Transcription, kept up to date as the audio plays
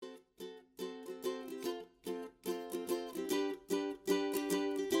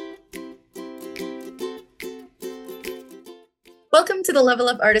Welcome to the Level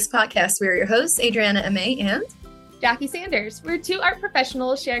Up Artist Podcast. We are your hosts, Adriana Amay and Jackie Sanders. We're two art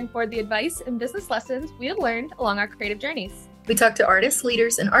professionals sharing forward the advice and business lessons we have learned along our creative journeys. We talk to artists,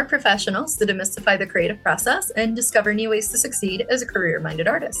 leaders, and art professionals to demystify the creative process and discover new ways to succeed as a career-minded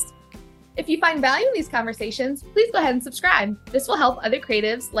artist. If you find value in these conversations, please go ahead and subscribe. This will help other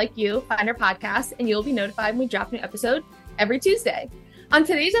creatives like you find our podcast, and you'll be notified when we drop a new episode every Tuesday. On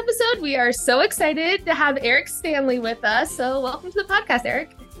today's episode, we are so excited to have Eric Standley with us. So welcome to the podcast,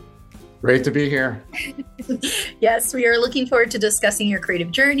 Eric. Great to be here. Yes, we are looking forward to discussing your creative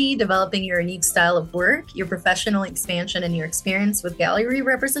journey, developing your unique style of work, your professional expansion, and your experience with gallery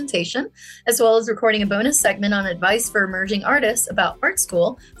representation, as well as recording a bonus segment on advice for emerging artists about art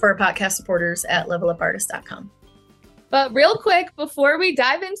school for our podcast supporters at levelupartist.com. But real quick, before we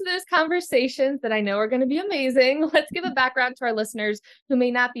dive into those conversations that I know are going to be amazing, let's give a background to our listeners who may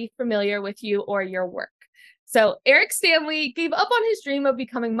not be familiar with you or your work. So Eric Standley gave up on his dream of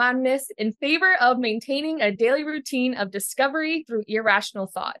becoming modernist in favor of maintaining a daily routine of discovery through irrational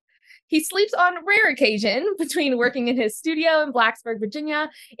thought. He sleeps on rare occasion between working in his studio in Blacksburg, Virginia,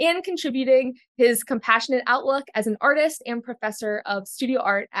 and contributing his compassionate outlook as an artist and professor of studio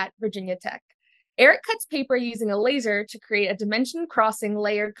art at Virginia Tech. Eric cuts paper using a laser to create a dimension-crossing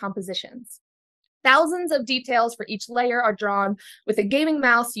layered compositions. Thousands of details for each layer are drawn with a gaming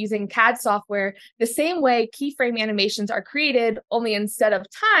mouse using CAD software, the same way keyframe animations are created, only instead of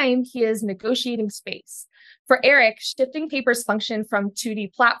time, he is negotiating space. For Eric, shifting paper's function from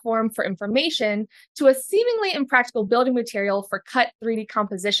 2D platform for information to a seemingly impractical building material for cut 3D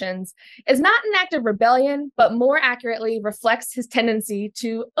compositions is not an act of rebellion, but more accurately reflects his tendency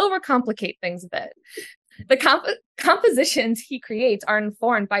to overcomplicate things a bit. The compositions he creates are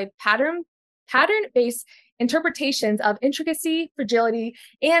informed by pattern-based interpretations of intricacy, fragility,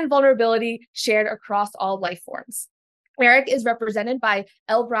 and vulnerability shared across all life forms. Eric is represented by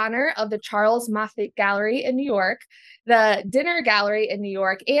L. Bronner of the Charles Moffett Gallery in New York, the Dinner Gallery in New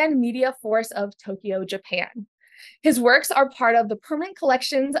York, and Media Force of Tokyo, Japan. His works are part of the permanent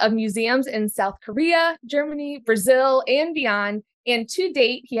collections of museums in South Korea, Germany, Brazil, and beyond. And to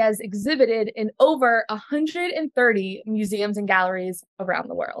date, he has exhibited in over 130 museums and galleries around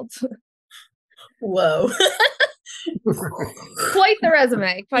the world. Whoa. Quite the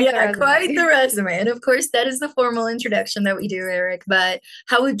resume. Quite the resume. And of course, that is the formal introduction that we do, Eric. But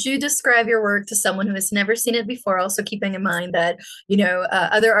how would you describe your work to someone who has never seen it before? Also keeping in mind that,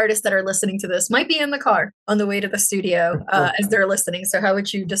 other artists that are listening to this might be in the car on the way to the studio as they're listening. So how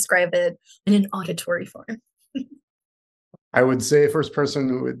would you describe it in an auditory form? I would say first person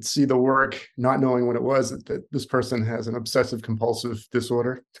who would see the work, not knowing what it was, that this person has an obsessive compulsive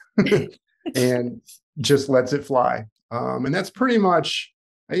disorder and just lets it fly. And that's pretty much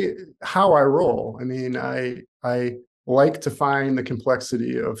how I roll. I mean, I like to find the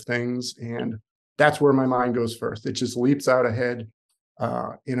complexity of things, and that's where my mind goes first. It just leaps out ahead,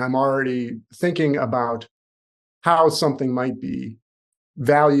 and I'm already thinking about how something might be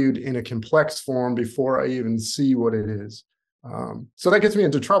valued in a complex form before I even see what it is. So that gets me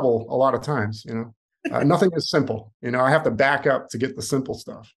into trouble a lot of times, nothing is simple. I have to back up to get the simple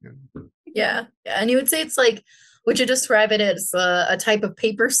stuff. Yeah. And you would say it's like, would you describe it as a type of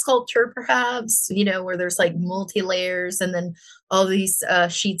paper sculpture, perhaps, where there's like multi-layers and then all these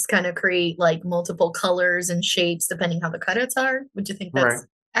sheets kind of create like multiple colors and shapes depending how the cutouts are? Would you think that's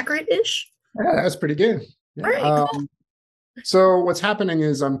accurate-ish? Yeah, that's pretty good. Yeah. All right, cool. So what's happening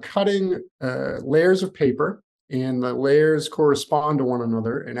is I'm cutting layers of paper, and the layers correspond to one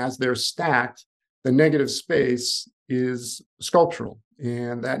another. And as they're stacked, the negative space is sculptural.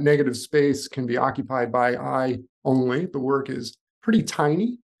 And that negative space can be occupied by eye only. The work is pretty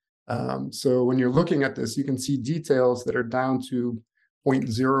tiny. So when you're looking at this, you can see details that are down to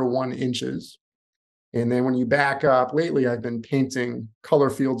 0.01 inches. And then when you back up, lately I've been painting color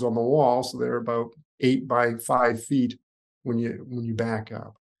fields on the wall. So they're about 8 by 5 feet when you back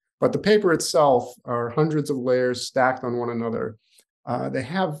up. But the paper itself are hundreds of layers stacked on one another. They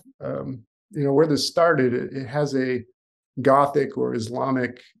have, where this started, it has a Gothic or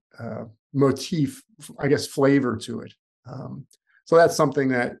Islamic motif, I guess, flavor to it. So that's something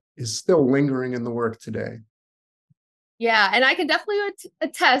that is still lingering in the work today. Yeah, and I can definitely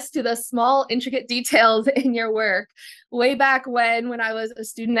attest to the small, intricate details in your work. way back when I was a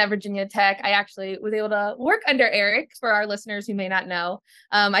student at Virginia Tech, I actually was able to work under Eric, for our listeners who may not know.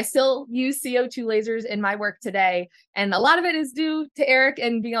 I still use CO2 lasers in my work today. And a lot of it is due to Eric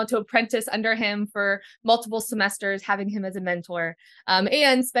and being able to apprentice under him for multiple semesters, having him as a mentor,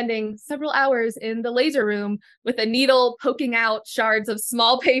 and spending several hours in the laser room with a needle poking out shards of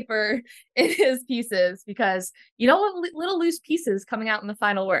small paper in his pieces, because you don't want little loose pieces coming out in the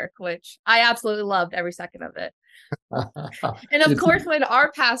final work, which I absolutely loved every second of it. And of course, when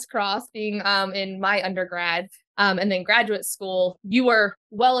our paths crossed, being in my undergrad and then graduate school, you were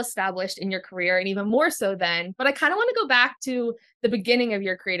well established in your career, and even more so then. But I kind of want to go back to the beginning of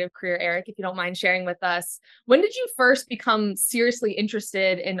your creative career, Eric, if you don't mind sharing with us. When did you first become seriously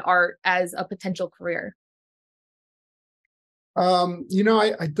interested in art as a potential career?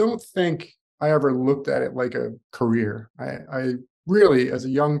 I don't think I ever looked at it like a career. I really, as a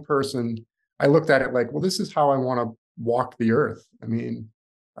young person, I looked at it like, well, this is how I want to walk the earth. I mean,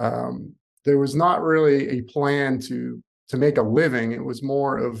 there was not really a plan to make a living. It was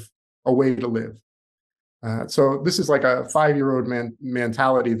more of a way to live. So this is like a 5-year-old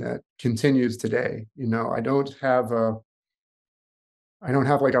mentality that continues today. I don't have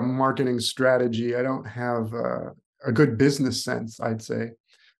like a marketing strategy. I don't have a good business sense, I'd say.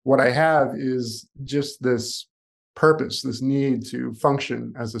 What I have is just this purpose, this need to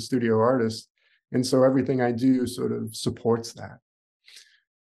function as a studio artist. And so everything I do sort of supports that.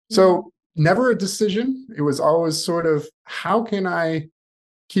 So never a decision. It was always sort of, how can I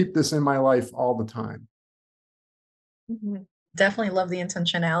keep this in my life all the time? Definitely love the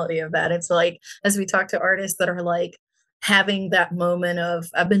intentionality of that. It's like, as we talk to artists that are like having that moment of,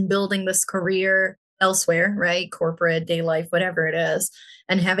 I've been building this career elsewhere, right? Corporate, day life, whatever it is,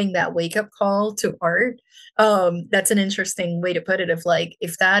 and having that wake up call to art. That's an interesting way to put it.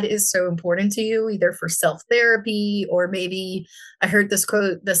 If that is so important to you, either for self therapy, or maybe I heard this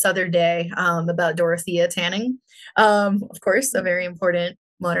quote this other day about Dorothea Tanning, of course, a very important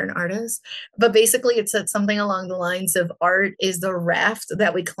modern artist. But basically, it said something along the lines of, art is the raft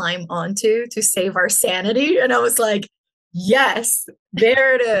that we climb onto to save our sanity. And I was like, yes,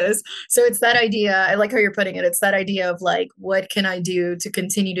 there it is. So it's that idea. I like how you're putting it. It's that idea of like, what can I do to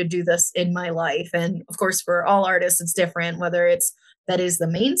continue to do this in my life? And of course, for all artists, it's different, whether it's that is the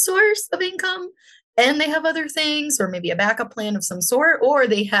main source of income and they have other things, or maybe a backup plan of some sort, or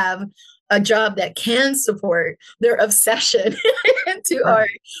they have a job that can support their obsession to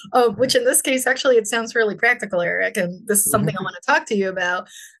art, which in this case, actually, it sounds really practical, Eric. And this is something I want to talk to you about,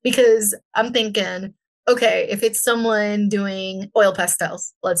 because I'm thinking, okay, if it's someone doing oil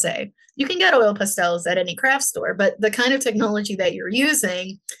pastels, let's say, you can get oil pastels at any craft store, but the kind of technology that you're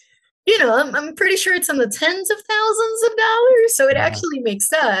using, I'm pretty sure it's in the tens of thousands of dollars. So it actually makes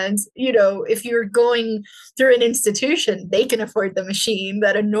sense. If you're going through an institution, they can afford the machine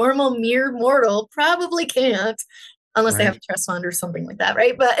that a normal mere mortal probably can't, unless they have a trust fund or something like that,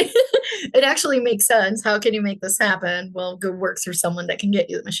 right? But it actually makes sense. How can you make this happen? Well, go work through someone that can get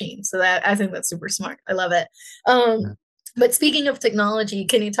you the machine. So that, I think that's super smart. I love it. But speaking of technology,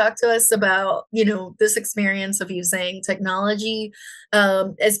 can you talk to us about, this experience of using technology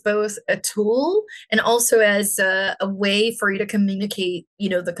as both a tool and also as a way for you to communicate,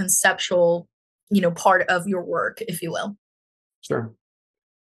 the conceptual, part of your work, if you will? Sure.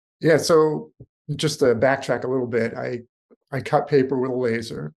 Yeah. So just to backtrack a little bit, I cut paper with a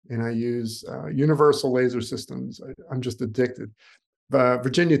laser, and I use universal laser systems. I'm just addicted.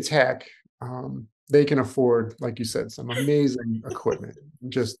 Virginia Tech, they can afford, like you said, some amazing equipment,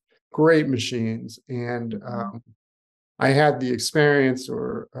 just great machines. And I had the experience,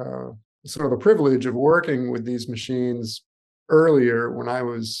 or sort of the privilege of working with these machines earlier when I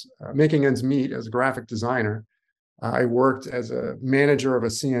was making ends meet as a graphic designer. I worked as a manager of a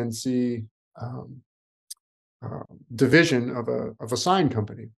CNC division of a sign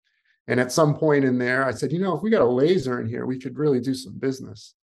company. And at some point in there, I said, if we got a laser in here, we could really do some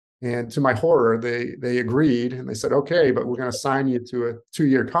business. And to my horror, they agreed, and they said, okay, but we're going to sign you to a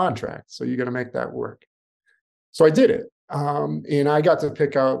 2-year contract. So you're going to make that work. So I did it. And I got to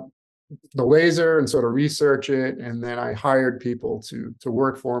pick out the laser and sort of research it. And then I hired people to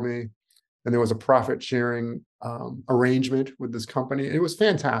work for me. And there was a profit sharing arrangement with this company. It was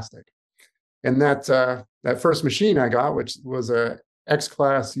fantastic. And that first machine I got, which was a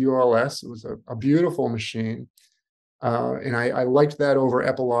X-Class ULS, it was a beautiful machine. And I liked that over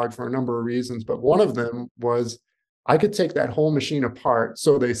Epilogue for a number of reasons. But one of them was I could take that whole machine apart,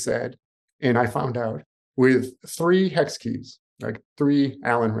 so they said, and I found out, with 3 hex keys, like 3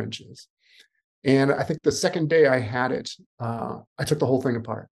 Allen wrenches. And I think the second day I had it, I took the whole thing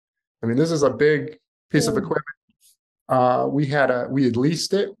apart. I mean, this is a big piece of equipment. we had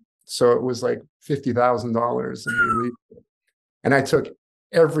leased it, so it was like $50,000, and we leased it. And I took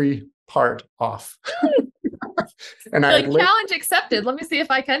every part off. And like, challenge accepted. Let me see if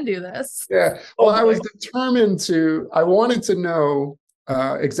I can do this. Yeah. Well, I was determined I wanted to know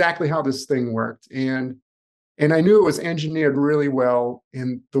exactly how this thing worked. And I knew it was engineered really well.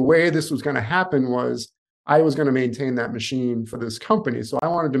 And the way this was going to happen was I was going to maintain that machine for this company. So I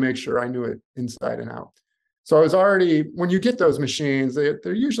wanted to make sure I knew it inside and out. So I was already, when you get those machines,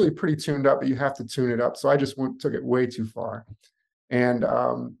 they're usually pretty tuned up, but you have to tune it up. So I just took it way too far. And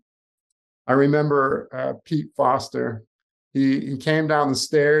I remember Pete Foster. He came down the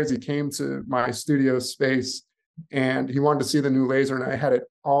stairs. He came to my studio space, and he wanted to see the new laser. And I had it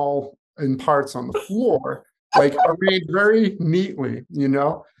all in parts on the floor, like arranged very neatly, you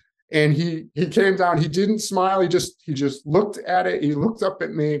know. And he came down. He didn't smile. He just looked at it. He looked up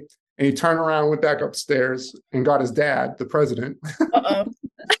at me, and he turned around, went back upstairs, and got his dad, the president.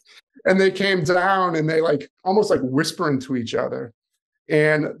 And they came down, and they almost whispering to each other.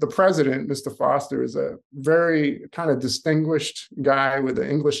 And the president, Mr. Foster, is a very kind of distinguished guy with an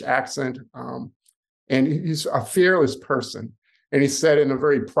English accent. And he's a fearless person. And he said in a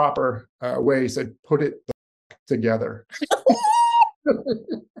very proper way, he said, "Put it together."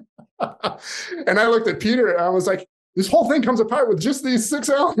 And I looked at Peter, and I was like, this whole thing comes apart with just these 6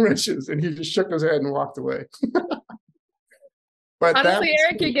 Allen wrenches. And he just shook his head and walked away. But honestly,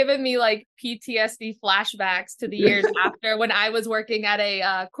 Eric, you're giving me PTSD flashbacks to the years after, when I was working at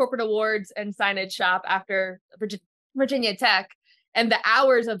a corporate awards and signage shop after Virginia Tech, and the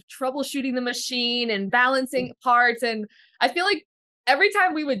hours of troubleshooting the machine and balancing parts. And I feel like every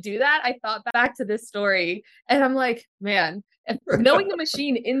time we would do that, I thought back to this story, and I'm like, man, knowing the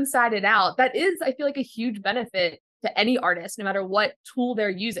machine inside and out, that is, I feel like, a huge benefit to any artist, no matter what tool they're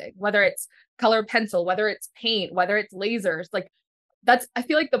using, whether it's color pencil, whether it's paint, whether it's lasers. That's, I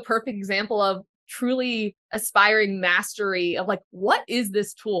feel like, the perfect example of truly aspiring mastery of what is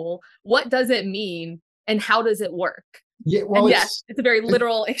this tool? What does it mean? And how does it work? Yeah, well, yes, it's a very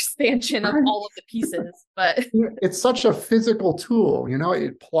literal expansion of all of the pieces, but it's such a physical tool, you know,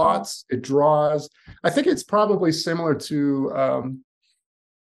 it plots, it draws. I think it's probably similar to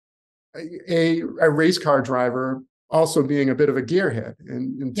a race car driver also being a bit of a gearhead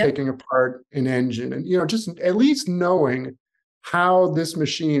and taking apart an engine, and, you know, just at least knowing how this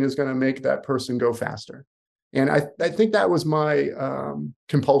machine is going to make that person go faster. And I think that was my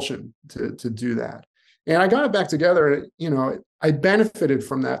compulsion to do that. And I got it back together, and, you know, I benefited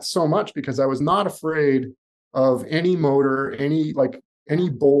from that so much because I was not afraid of any motor, any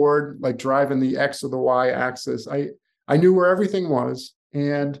board, driving the X or the Y axis. I knew where everything was.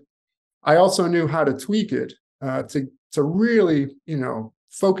 And I also knew how to tweak it to really, you know,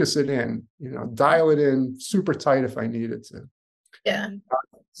 focus it in, you know, dial it in super tight if I needed to. Yeah.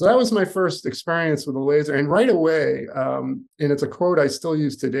 So that was my first experience with a laser. And right away, and it's a quote I still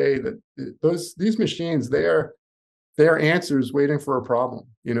use today, that these machines, they're answers waiting for a problem.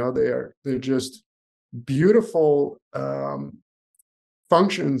 You know, they're just beautiful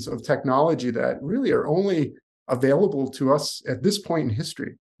functions of technology that really are only available to us at this point in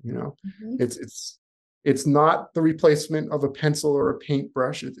history. You know, it's not the replacement of a pencil or a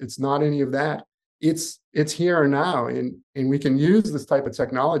paintbrush. It's not any of that. It's here and now, and we can use this type of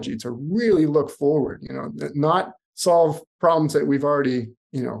technology to really look forward, you know, not solve problems that we've already,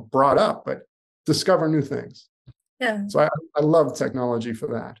 you know, brought up, but discover new things. Yeah. So I love technology for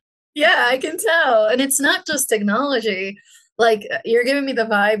that. Yeah, I can tell. And it's not just technology. You're giving me the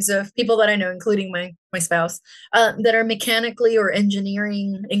vibes of people that I know, including my spouse, that are mechanically or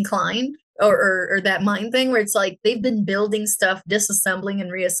engineering inclined. Or that mind thing where it's they've been building stuff, disassembling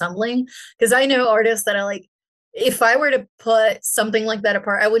and reassembling. Because I know artists that are if I were to put something like that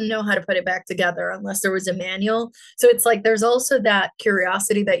apart, I wouldn't know how to put it back together unless there was a manual. So it's there's also that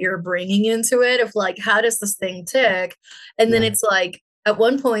curiosity that you're bringing into it of how does this thing tick? And then it's at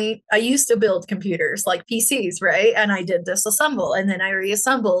one point, I used to build computers like PCs, right? And I did disassemble and then I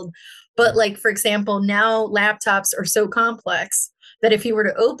reassembled. But for example, now laptops are so complex that if you were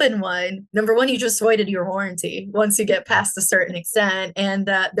to open one, number one, you just voided your warranty once you get past a certain extent, and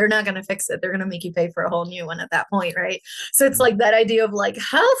they're not going to fix it. They're going to make you pay for a whole new one at that point, right? So it's that idea of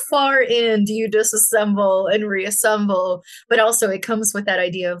how far in do you disassemble and reassemble? But also it comes with that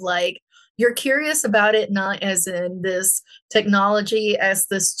idea of you're curious about it not as in this technology as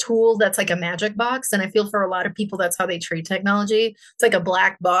this tool that's like a magic box. And I feel for a lot of people that's how they treat technology. It's like a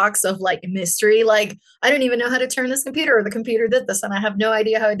black box of like mystery. Like, I don't even know how to turn this computer, or the computer did this and I have no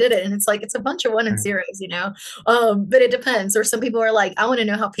idea how I did it. And it's like it's a bunch of one and zeros, you know. But it depends. Or some people are like, I want to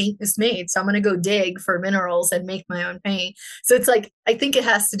know how paint is made, so I'm going to go dig for minerals and make my own paint. So it's like, I think it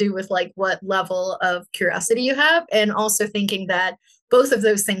has to do with like what level of curiosity you have, and also thinking that both of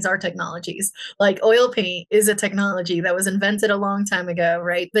those things are technologies. Like oil paint is a technology that was invented a long time ago,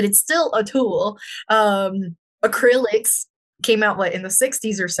 right? But it's still a tool. Acrylics came out what in the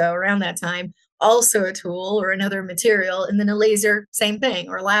 60s or so, around that time, also a tool or another material. And then a laser, same thing,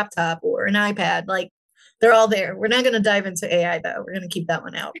 or a laptop or an iPad. Like, they're all there. We're not going to dive into AI though. We're going to keep that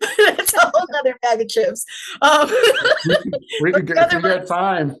one out. It's a whole other bag of chips. We could get, if we get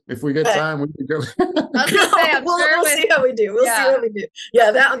time. If we get time, we could go. I was gonna say, I'm sure we'll see how we do. We'll see how we do.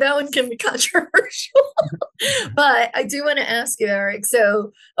 Yeah, that one can be controversial. But I do want to ask you, Eric.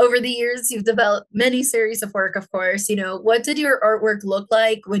 So over the years, you've developed many series of work, of course. You know, what did your artwork look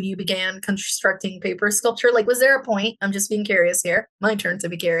like when you began constructing paper sculpture? Like, was there a point? I'm just being curious here. My turn to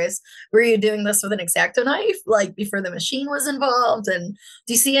be curious. Were you doing this with an X-Acto knife, like before the machine was involved? And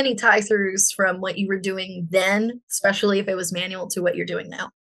do you see any tie-throughs from what you were doing then, especially if it was manual, to what you're doing now?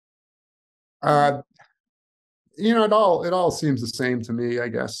 You know, it all seems the same to me, I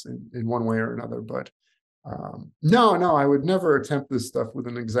guess, in one way or another. But no, I would never attempt this stuff with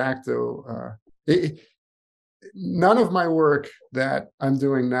an X-Acto. None of my work that I'm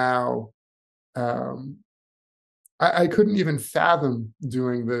doing now, I couldn't even fathom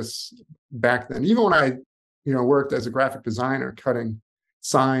doing this back then. Even when I, worked as a graphic designer, cutting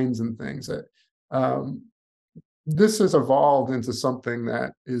signs and things. This has evolved into something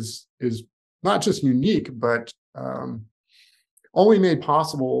that is not just unique, but only made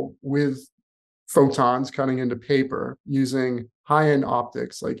possible with photons cutting into paper using high-end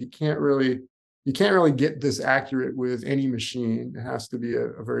optics. Like you can't really get this accurate with any machine. It has to be a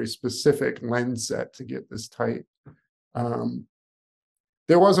very specific lens set to get this tight.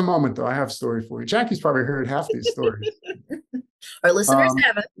 There was a moment, though. I have a story for you. Jackie's probably heard half these stories. Our listeners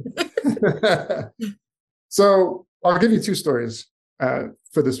haven't. So I'll give you two stories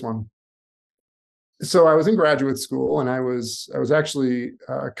for this one. So I was in graduate school, and I was actually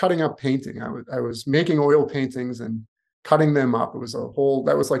cutting up painting. I was making oil paintings and cutting them up. It was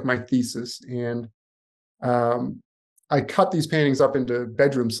that was like my thesis. And I cut these paintings up into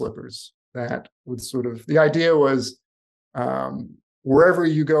bedroom slippers that would the idea was, wherever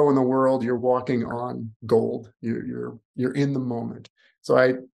you go in the world, you're walking on gold. You're in the moment. So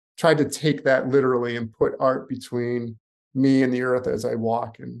I tried to take that literally and put art between me and the earth as I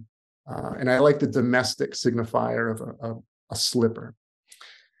walk. And I like the domestic signifier of a slipper.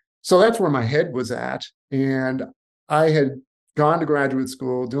 So that's where my head was at. And I had gone to graduate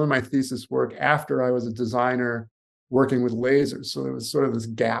school doing my thesis work after I was a designer working with lasers. So there was sort of this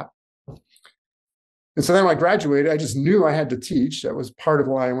gap. And so then when I graduated, I just knew I had to teach. That was part of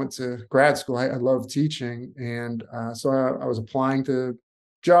why I went to grad school. I love teaching. And so I was applying to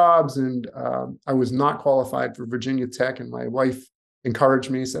jobs, and I was not qualified for Virginia Tech. And my wife encouraged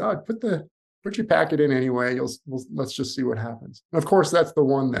me, said, "Oh, put your packet in anyway. Let's just see what happens." And of course, that's the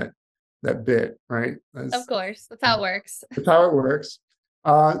one that bit, right? Of course, that's how it works. That's how it works.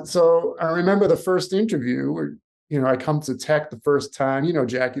 So I remember the first interview where, I come to Tech the first time,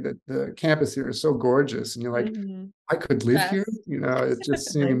 Jackie, that the campus here is so gorgeous. And you're like, I could live here. It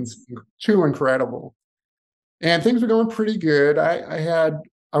just seems too incredible. And things were going pretty good. I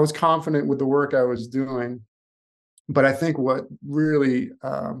was confident with the work I was doing. But I think what really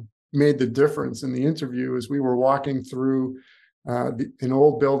made the difference in the interview is we were walking through an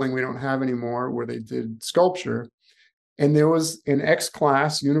old building we don't have anymore where they did sculpture. And there was an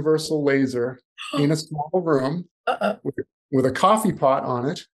X-class universal laser in a small room with a coffee pot on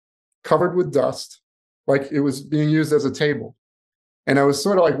it, covered with dust, like it was being used as a table. And I was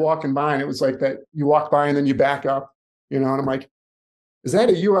sort of like walking by, and it was like that you walk by and then you back up, and I'm like, is that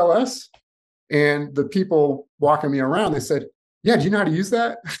a ULS? And the people walking me around, they said, "Yeah, do you know how to use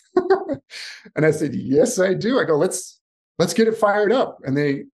that?" And I said, "Yes, I do." I go, let's get it fired up. And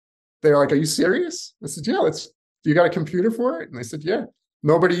they're like, "Are you serious?" I said, "Yeah, you got a computer for it?" And they said, "Yeah."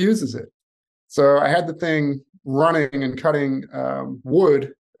 Nobody uses it. So I had the thing running and cutting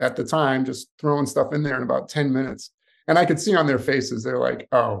wood at the time, just throwing stuff in there in about 10 minutes. And I could see on their faces, they're like,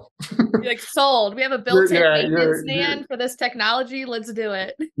 "Oh." You're like, sold. We have a built-in maintenance stand for this technology. Let's do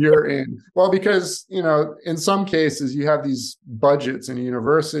it. You're in. Well, because, in some cases, you have these budgets in a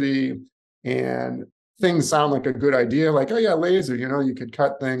university and things sound like a good idea. Like, "Oh, yeah, laser, you could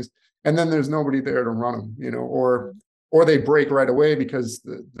cut things." and then there's nobody there to run them, or they break right away because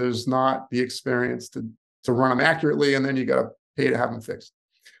there's not the experience to run them accurately, and then you got to pay to have them fixed.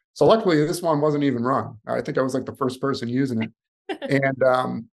 So luckily, this one wasn't even run. I think I was like the first person using it,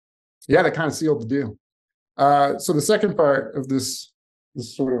 and yeah, that kind of sealed the deal. So the second part of this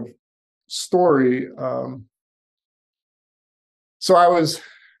sort of story. So I was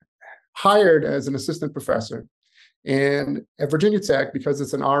hired as an assistant professor, and at Virginia Tech, because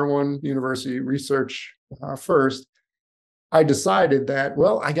it's an R1 university, research first, I decided that,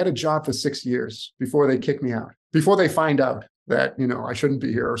 well, I got a job for 6 years before they kick me out, before they find out that, I shouldn't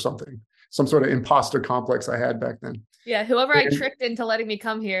be here or something, some sort of imposter complex I had back then. Yeah, whoever I tricked into letting me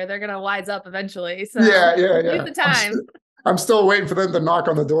come here, they're going to wise up eventually. So yeah. use the time. I'm still waiting for them to knock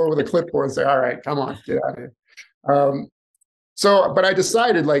on the door with a clipboard and say, all right, come on, get out of here. But I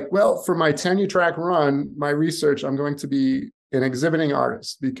decided, like, well, for my tenure track run, my research, I'm going to be an exhibiting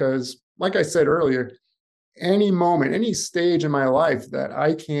artist because, like I said earlier, any moment, any stage in my life that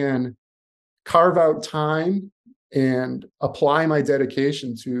I can carve out time and apply my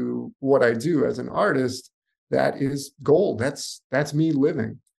dedication to what I do as an artist, that is gold. That's me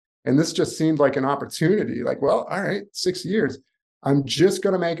living. And this just seemed like an opportunity. Like, well, all right, 6 years. I'm just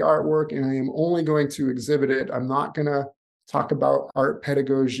going to make artwork and I am only going to exhibit it. I'm not going to talk about art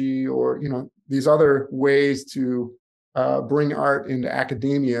pedagogy or, these other ways to bring art into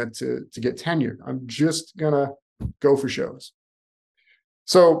academia to get tenure. I'm just going to go for shows.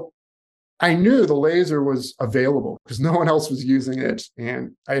 So I knew the laser was available because no one else was using it.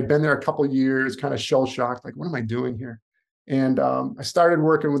 And I had been there a couple of years, kind of shell shocked, like, what am I doing here? And I started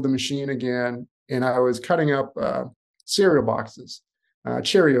working with the machine again, and I was cutting up cereal boxes,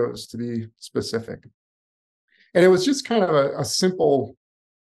 Cheerios to be specific. And it was just kind of a simple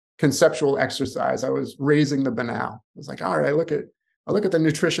conceptual exercise. I was raising the banal. I was like, all right, I look at the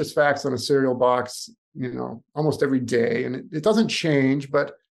nutritious facts on a cereal box, almost every day. And it doesn't change,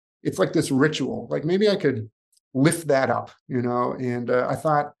 but it's like this ritual. Like maybe I could lift that up, and I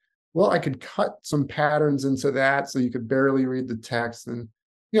thought, well, I could cut some patterns into that so you could barely read the text and,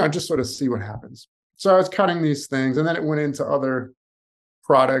 just sort of see what happens. So I was cutting these things, and then it went into other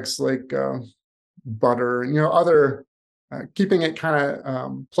products like butter and, other, keeping it kind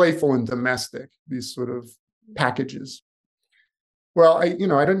of playful and domestic, these sort of packages. Well, I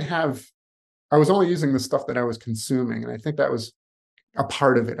was only using the stuff that I was consuming. And I think that was a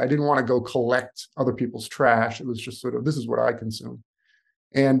part of it. I didn't want to go collect other people's trash. It was just sort of, this is what I consume.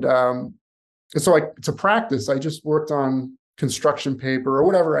 And so to practice, I just worked on construction paper or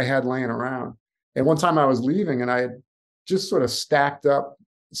whatever I had laying around. And one time I was leaving and I had just sort of stacked up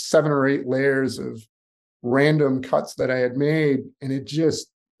 7 or 8 layers of random cuts that I had made. And it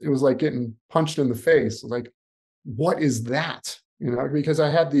was like getting punched in the face. Like, what is that? Because I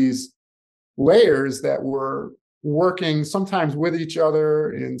had these layers that were working sometimes with each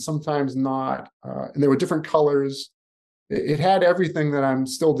other and sometimes not. And they were different colors. It had everything that I'm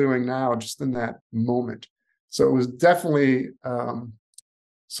still doing now, just in that moment. So it was definitely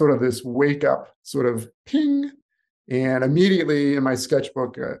sort of this wake up sort of ping. And immediately in my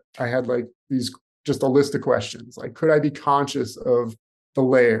sketchbook, I had like just a list of questions. Like, could I be conscious of the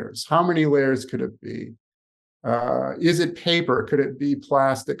layers? How many layers could it be? Is it paper? Could it be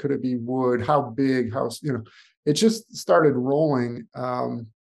plastic? Could it be wood? How big? It just started rolling.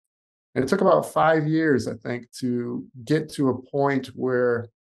 And it took about 5 years, I think, to get to a point where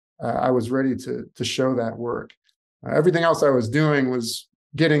I was ready to show that work. Everything else I was doing was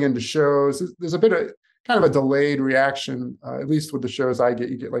getting into shows. There's a bit of kind of a delayed reaction, at least with the shows I get.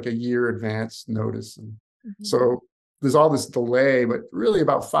 You get like a year advance notice. And so there's all this delay, but really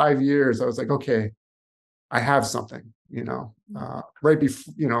about 5 years, I was like, okay, I have something, right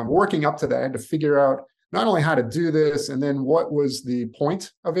before, working up to that, I had to figure out not only how to do this, and then what was the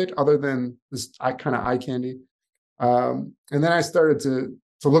point of it other than this kind of eye candy. And then I started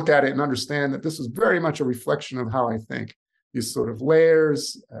to look at it and understand that this was very much a reflection of how I think. These sort of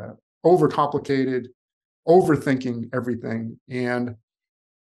layers, overcomplicated, overthinking everything. And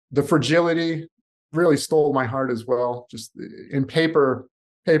the fragility really stole my heart as well. Just in paper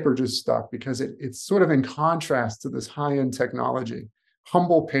just stuck because it's sort of in contrast to this high-end technology,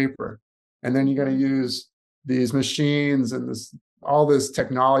 humble paper. And then you're going to use these machines and all this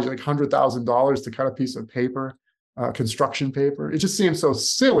technology, like $100,000 to cut a piece of paper, construction paper. It just seemed so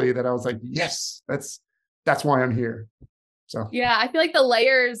silly that I was like, yes, that's why I'm here. So yeah, I feel like the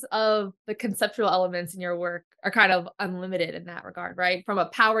layers of the conceptual elements in your work are kind of unlimited in that regard, right? From a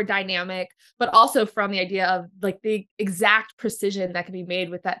power dynamic, but also from the idea of like the exact precision that can be made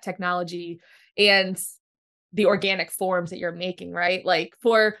with that technology and the organic forms that you're making, right? Like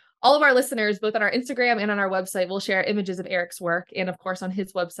for all of our listeners, both on our Instagram and on our website, will share images of Eric's work and of course on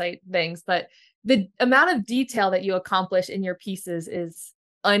his website things, but the amount of detail that you accomplish in your pieces is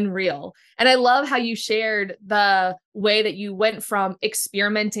unreal. And I love how you shared the way that you went from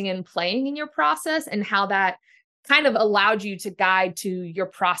experimenting and playing in your process and how that kind of allowed you to guide to your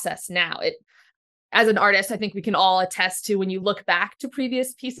process now. As an artist, I think we can all attest to when you look back to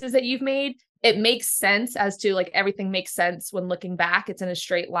previous pieces that you've made, it makes sense as to like everything makes sense when looking back. It's in a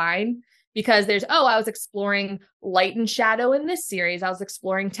straight line because I was exploring light and shadow in this series. I was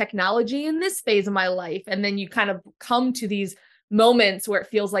exploring technology in this phase of my life. And then you kind of come to these moments where it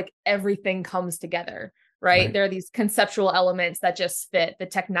feels like everything comes together, right? There are these conceptual elements that just fit the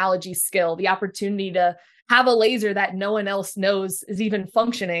technology skill, the opportunity to have a laser that no one else knows is even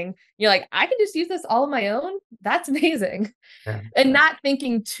functioning. You're like, I can just use this all on my own. That's amazing. And not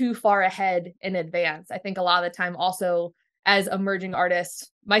thinking too far ahead in advance. I think a lot of the time also as emerging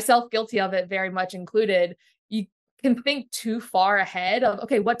artists, myself guilty of it very much included, you can think too far ahead of,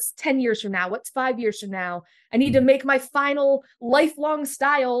 okay, what's 10 years from now? What's 5 years from now? I need to make my final lifelong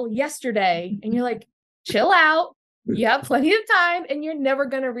style yesterday. And you're like, chill out. You have plenty of time and you're never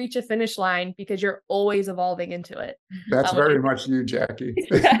going to reach a finish line because you're always evolving into it. That's very much you, Jackie.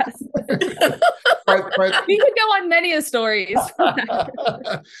 Yes. but we could go on many of stories.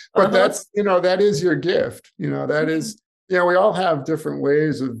 But that's, that is your gift. That is, we all have different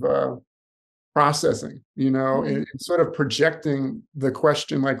ways of processing, and sort of projecting the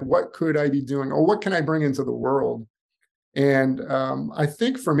question, like, what could I be doing or what can I bring into the world? And I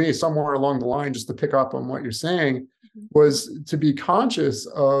think for me, somewhere along the line, just to pick up on what you're saying, was to be conscious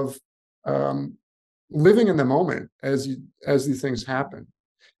of living in the moment as these things happen.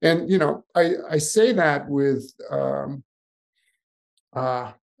 And I say that with a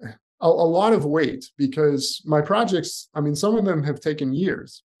lot of weight because my projects, some of them have taken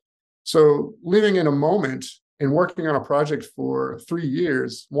years. So living in a moment and working on a project for 3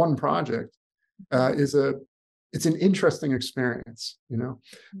 years, one project, it's an interesting experience,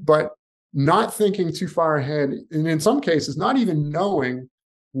 but not thinking too far ahead. And in some cases, not even knowing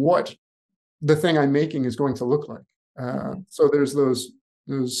what the thing I'm making is going to look like. So there's those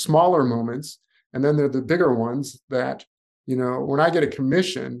smaller moments, and then there are the bigger ones that, when I get a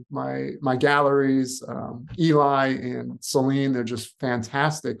commission, my galleries, Eli and Celine, they're just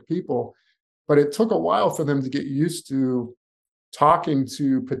fantastic people, but it took a while for them to get used to talking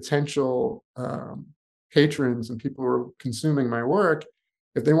to potential patrons and people who are consuming my work,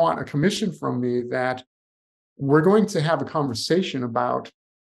 if they want a commission from me, that we're going to have a conversation about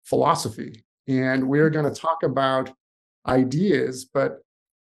philosophy and we're going to talk about ideas, but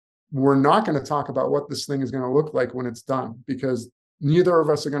we're not going to talk about what this thing is going to look like when it's done, because neither of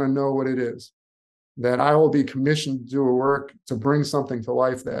us are going to know what it is. That I will be commissioned to do a work to bring something to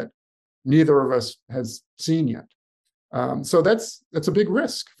life that neither of us has seen yet. So that's a big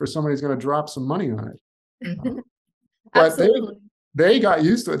risk for somebody who's going to drop some money on it. But they got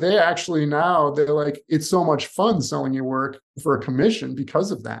used to it. They actually now they're like, it's so much fun selling your work for a commission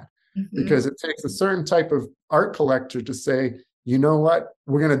because of that. Because it takes a certain type of art collector to say, you know what,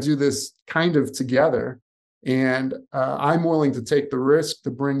 we're going to do this kind of together. And I'm willing to take the risk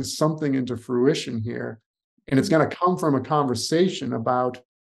to bring something into fruition here. And it's going to come from a conversation about,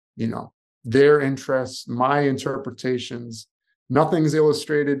 their interests, my interpretations. Nothing's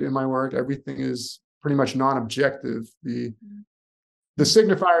illustrated in my work. Everything is pretty much non-objective. The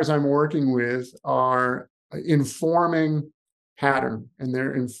signifiers I'm working with are informing pattern and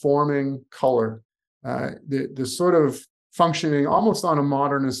they're informing color. The sort of functioning almost on a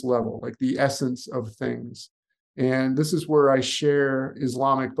modernist level, like the essence of things. And this is where I share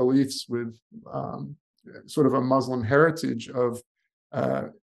Islamic beliefs with sort of a Muslim heritage of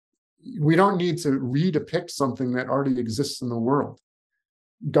we don't need to redepict something that already exists in the world.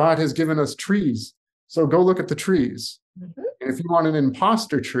 God has given us trees, so go look at the trees. And if you want an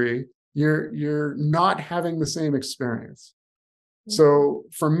imposter tree, you're not having the same experience. So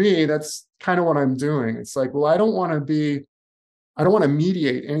for me, that's kind of what I'm doing. It's like, well, I don't want to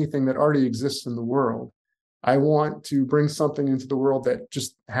mediate anything that already exists in the world. I want to bring something into the world that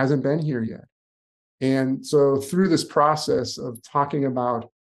just hasn't been here yet. And so through this process of talking about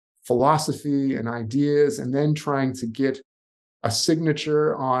philosophy and ideas, and then trying to get a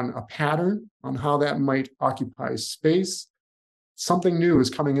signature on a pattern on how that might occupy space, something new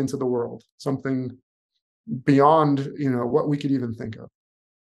is coming into the world, something beyond, what we could even think of.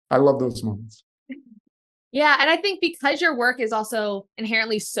 I love those moments. Yeah. And I think because your work is also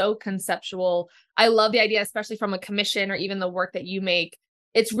inherently so conceptual, I love the idea, especially from a commission or even the work that you make.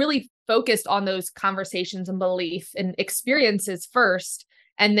 It's really focused on those conversations and belief and experiences first.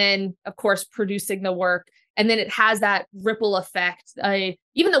 and then of course producing the work. And then it has that ripple effect.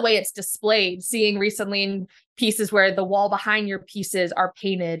 Even the way it's displayed, seeing recently in pieces where the wall behind your pieces are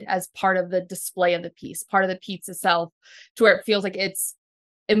painted as part of the display of the piece, part of the piece itself, to where it feels like it's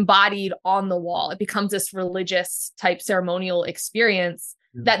embodied on the wall. It becomes this religious type ceremonial experience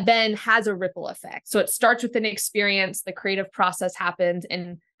that then has a ripple effect. So it starts with an experience, the creative process happens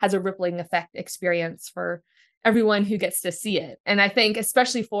and has a rippling effect experience for everyone who gets to see it. And I think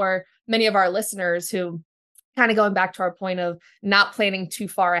especially for many of our listeners who, kind of going back to our point of not planning too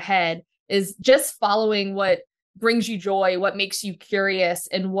far ahead, is just following what brings you joy, what makes you curious,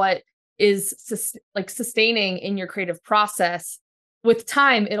 and what is sustaining in your creative process. With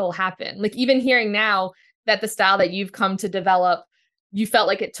time, it'll happen. Like even hearing now that the style that you've come to develop, you felt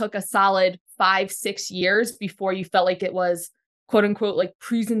like it took a solid 5-6 years before you felt like it was quote unquote like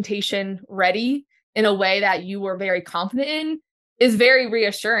presentation ready in a way that you were very confident in, is very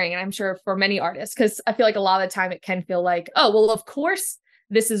reassuring. And I'm sure for many artists, because I feel like a lot of the time it can feel like, oh, well, of course,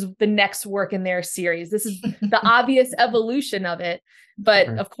 this is the next work in their series. This is the obvious evolution of it. But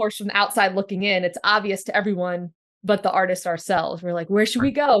of course, from the outside looking in, it's obvious to everyone but the artists ourselves. We're like, where should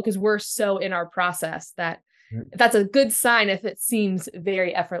we go? Because we're so in our process that that's a good sign if it seems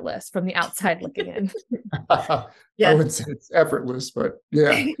very effortless from the outside looking in. I would say it's effortless, but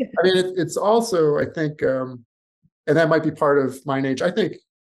yeah. I mean, it's also, I think, and that might be part of mine age. I think,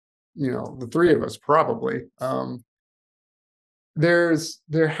 the three of us probably, there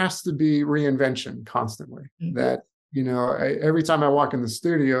has to be reinvention constantly. That, every time I walk in the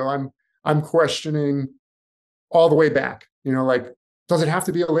studio, I'm questioning all the way back, like, does it have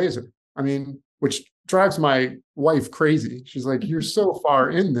to be a laser? I mean, which drives my wife crazy. She's like, you're so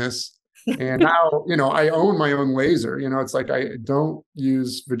far in this. And now, I own my own laser. It's like, I don't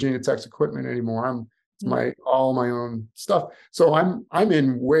use Virginia Tech's equipment anymore. All my own stuff. So I'm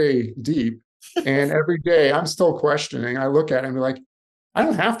in way deep. And every day I'm still questioning. I look at it and be like, I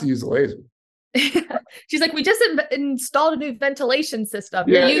don't have to use a laser. She's like, we just installed a new ventilation system.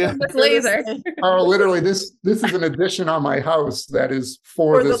 You're using this laser. Oh, literally, this is an addition on my house that is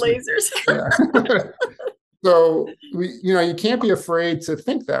for the lasers. Yeah. So you can't be afraid to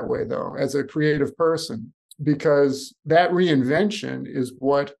think that way though, as a creative person, because that reinvention is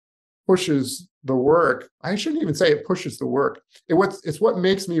what pushes the work. I shouldn't even say it pushes the work. It's what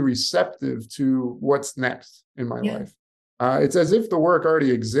makes me receptive to what's next in my life. It's as if the work already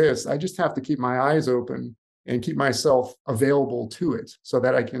exists. I just have to keep my eyes open and keep myself available to it so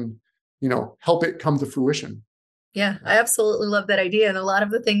that I can, help it come to fruition. Yeah, I absolutely love that idea. And a lot of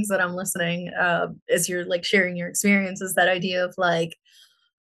the things that I'm listening as you're like sharing your experiences, that idea of like,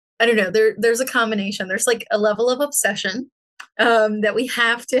 I don't know, there's a combination. There's like a level of obsession that we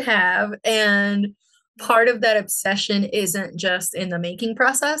have to have. And part of that obsession isn't just in the making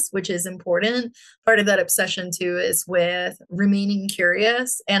process, which is important. Part of that obsession too is with remaining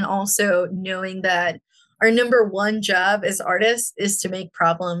curious and also knowing that our number one job as artists is to make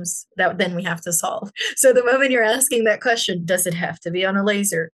problems that then we have to solve. So the moment you're asking that question, does it have to be on a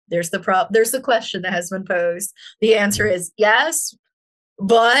laser? There's the question that has been posed. The answer is yes,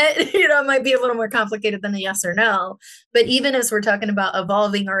 but it might be a little more complicated than a yes or no. But even as we're talking about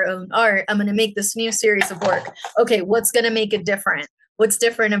evolving our own art, I'm going to make this new series of work. Okay, what's going to make it different? What's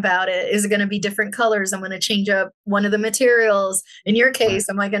different about it? Is it going to be different colors? I'm going to change up one of the materials. In your case,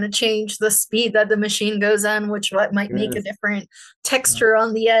 am I going to change the speed that the machine goes on, what might make a different texture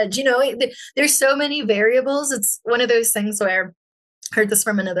on the edge? There's so many variables. It's one of those things where I heard this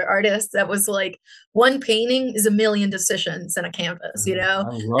from another artist that was like, one painting is a million decisions in a canvas,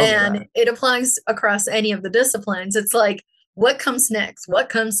 and it applies across any of the disciplines. It's like, what comes next? What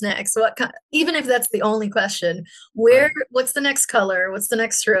comes next? Even if that's the only question, what's the next color? What's the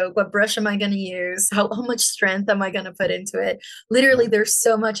next stroke? What brush am I going to use? How much strength am I going to put into it? Literally, there's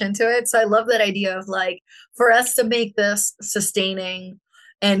so much into it. So I love that idea of like, for us to make this sustaining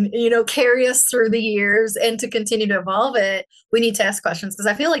and, carry us through the years and to continue to evolve it, we need to ask questions. Because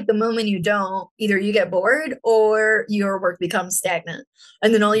I feel like the moment you don't, either you get bored or your work becomes stagnant.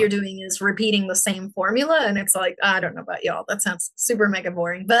 And then all you're doing is repeating the same formula. And it's like, I don't know about y'all. That sounds super mega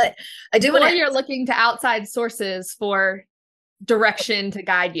boring. But I do want to. Or you're looking to outside sources for direction to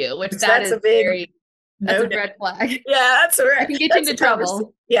guide you, which that's a red flag. Yeah, that's right. It can get you into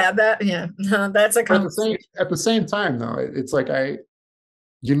trouble. Yeah, that's a conversation. At the same time, though, it's like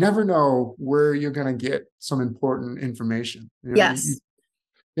you never know where you're going to get some important information. Yes.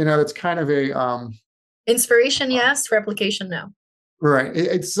 It's kind of a inspiration, yes. Replication, no. Right.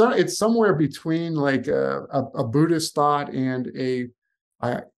 It's somewhere between like a Buddhist thought and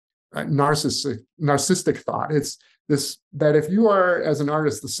narcissistic thought. It's this, that if you are, as an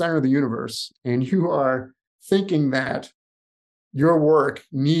artist, the center of the universe, and you are thinking that your work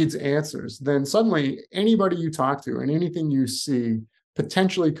needs answers, then suddenly anybody you talk to and anything you see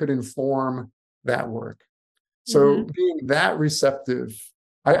potentially could inform that work. So being that receptive,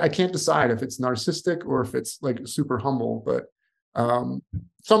 I can't decide if it's narcissistic or if it's like super humble, but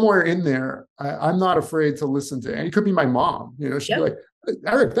somewhere in there, I'm not afraid to listen to, and it could be my mom, she'd be like,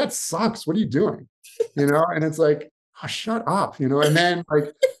 Eric, that sucks. What are you doing? And it's like, oh, shut up, and then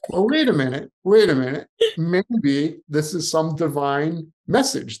like, well, wait a minute. Maybe this is some divine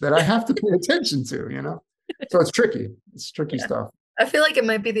message that I have to pay attention to, So it's tricky. It's tricky stuff. I feel like it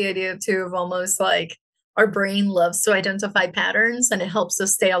might be the idea too of almost like our brain loves to identify patterns and it helps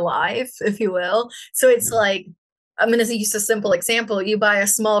us stay alive, if you will. So it's like, I'm going to use a simple example. You buy a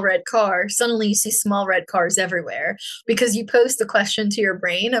small red car, suddenly you see small red cars everywhere because you posed the question to your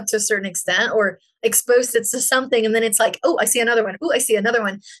brain up to a certain extent or exposed it to something. And then it's like, oh, I see another one. Oh, I see another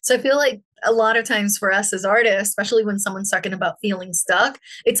one. So I feel like a lot of times for us as artists, especially when someone's talking about feeling stuck,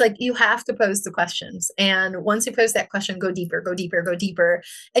 it's like you have to pose the questions. And once you pose that question, go deeper, go deeper, go deeper.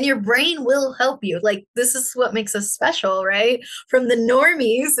 And your brain will help you. Like, this is what makes us special, right? From the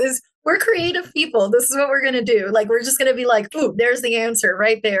normies is we're creative people. This is what we're going to do. Like, we're just going to be like, ooh, there's the answer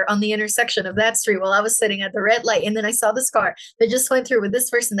right there on the intersection of that street while I was sitting at the red light. And then I saw this car that just went through with this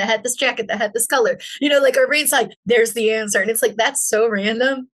person that had this jacket that had this color. Like our brain's like, there's the answer. And it's like, that's so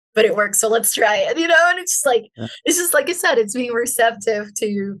random, but it works. So let's try it, and it's just like, it's just like I said, it's being receptive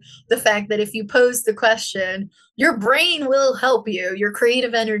to the fact that if you pose the question, your brain will help you, your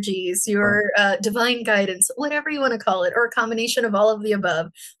creative energies, your divine guidance, whatever you want to call it, or a combination of all of the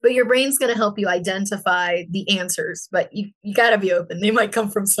above. But your brain's going to help you identify the answers, but you got to be open. They might come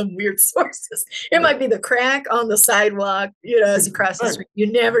from some weird sources. It might be the crack on the sidewalk, as you cross the street. You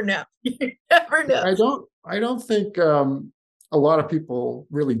never know. You never know. I don't think a lot of people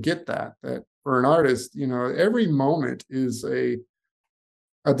really get that for an artist, every moment is a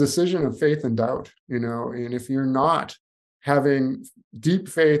decision of faith and doubt, and if you're not having deep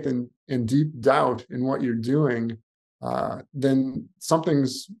faith and deep doubt in what you're doing, then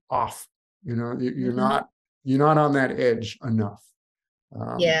something's off. You're not on that edge enough.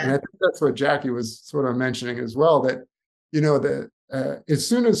 And I think that's what Jackie was sort of mentioning as well, that, as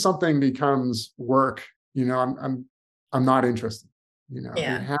soon as something becomes work, I'm not interested.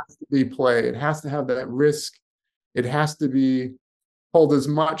 It has to be play. It has to have that risk. It has to be hold as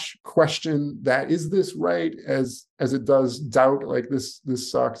much question that is this right as it does doubt, like this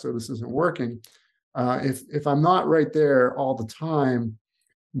sucks or this isn't working. If I'm not right there all the time,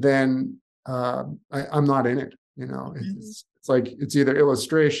 then I'm not in it. It's like it's either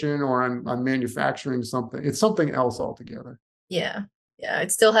illustration or I'm manufacturing something. It's something else altogether. Yeah.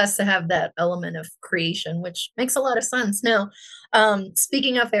 It still has to have that element of creation, which makes a lot of sense. Now,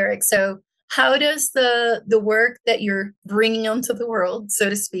 speaking of Eric, so how does the work that you're bringing onto the world, so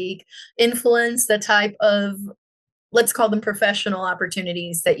to speak, influence the type of, let's call them professional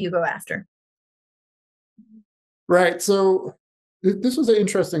opportunities that you go after? Right. So this was an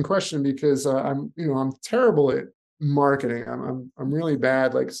interesting question because I'm terrible at marketing. I'm really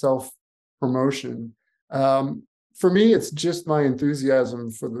bad, like self-promotion. For me, it's just my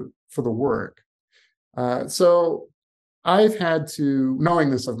enthusiasm for the work. So I've had to,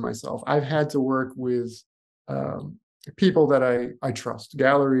 knowing this of myself, I've had to work with people that I trust,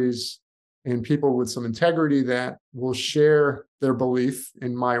 galleries and people with some integrity that will share their belief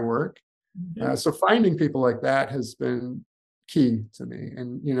in my work. So finding people like that has been key to me.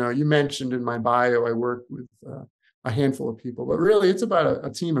 And, you mentioned in my bio, I work with a handful of people, but really it's about a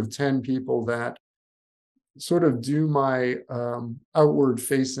team of 10 people that sort of do my outward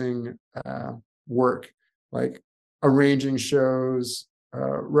facing work, like arranging shows,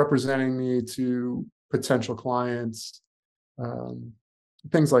 representing me to potential clients,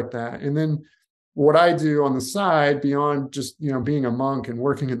 things like that. And then what I do on the side, beyond just being a monk and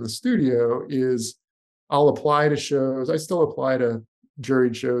working in the studio, is I'll apply to shows. I still apply to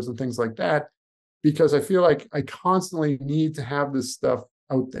juried shows and things like that because I feel like I constantly need to have this stuff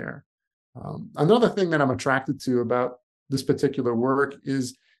out there. Another thing that I'm attracted to about this particular work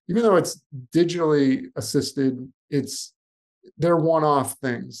is, even though it's digitally assisted, they're one-off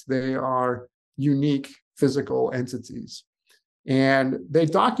things. They are unique physical entities, and they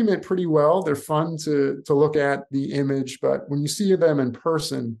document pretty well. They're fun to look at the image, but when you see them in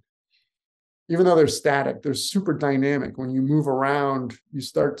person, even though they're static, they're super dynamic. When you move around, you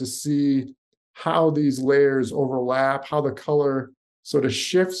start to see how these layers overlap, how the color sort of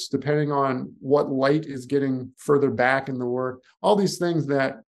shifts depending on what light is getting further back in the work. All these things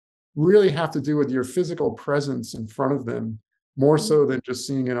that really have to do with your physical presence in front of them, more so than just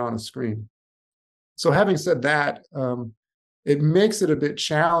seeing it on a screen. So having said that, it makes it a bit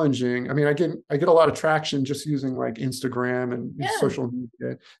challenging. I mean, I get a lot of traction just using like Instagram and social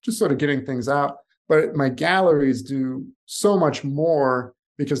media, just sort of getting things out. But my galleries do so much more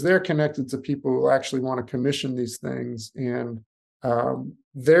because they're connected to people who actually want to commission these things. And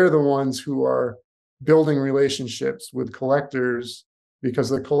they're the ones who are building relationships with collectors, because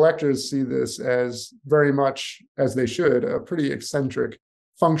the collectors see this as, very much as they should, a pretty eccentric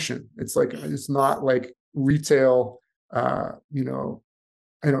function. It's like, it's not like retail, you know,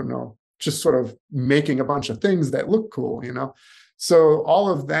 I don't know, just sort of making a bunch of things that look cool, you know? So all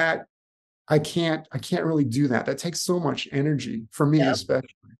of that, I can't really do that. That takes so much energy for me, especially.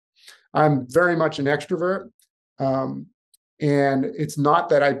 I'm very much an extrovert. And it's not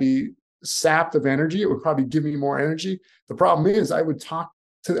that I'd be sapped of energy. It would probably give me more energy. The problem is I would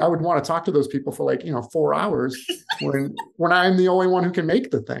want to talk to those people for like, 4 hours when I'm the only one who can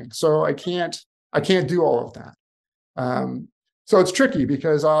make the thing. So I can't do all of that. So it's tricky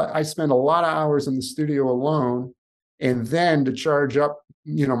because I spend a lot of hours in the studio alone, and then to charge up,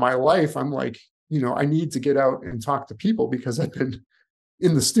 my life, I'm like, I need to get out and talk to people because I've been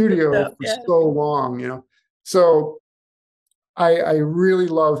in the studio for so long, So I really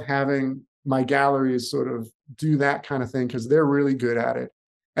love having my galleries sort of do that kind of thing because they're really good at it.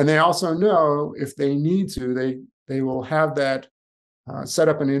 And they also know if they need to, they will have that set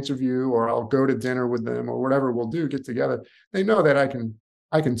up an interview, or I'll go to dinner with them, or whatever we'll do, get together. They know that I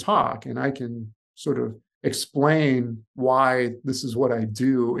can talk and I can sort of explain why this is what I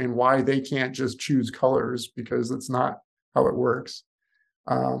do and why they can't just choose colors, because that's not how it works.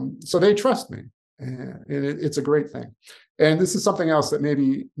 So they trust me, and it's a great thing. And this is something else that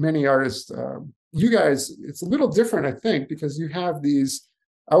maybe many artists, you guys, it's a little different, I think, because you have these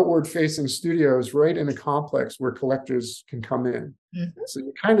outward facing studios right in a complex where collectors can come in. So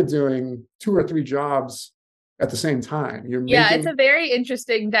you're kind of doing 2 or 3 jobs at the same time. It's a very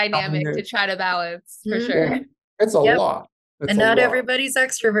interesting dynamic to try to balance, for sure. Yeah, it's a lot. And not everybody's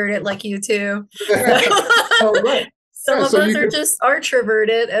extroverted like you two. Right. Some of us are just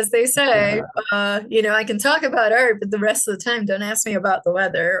artroverted, as they say. I can talk about art, but the rest of the time, don't ask me about the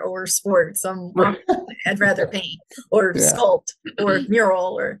weather or sports. I'd rather paint or sculpt or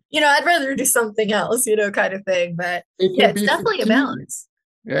mural, or, I'd rather do something else, kind of thing. But it's definitely a balance.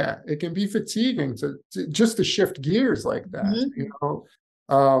 Yeah, it can be fatiguing to shift gears like that,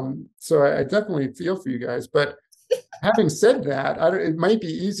 So I definitely feel for you guys. But having said that, it might be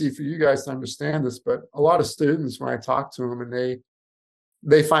easy for you guys to understand this, but a lot of students, when I talk to them, and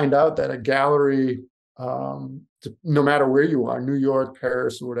they find out that a gallery, no matter where you are, New York,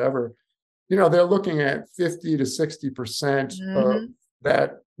 Paris, or whatever, they're looking at 50 to 60% of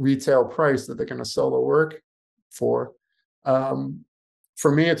that retail price that they're going to sell the work for.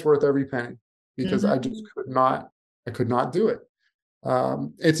 For me, it's worth every penny, because I just could not do it.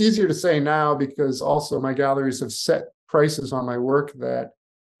 It's easier to say now because also my galleries have set prices on my work that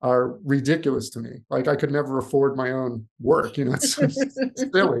are ridiculous to me. Like I could never afford my own work, it's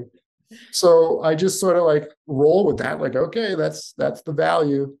silly. So I just sort of like roll with that. Like, okay, that's the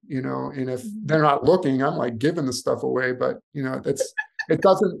value, and if they're not looking, I'm like giving the stuff away. But it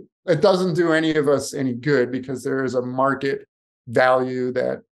doesn't do any of us any good, because there is a market value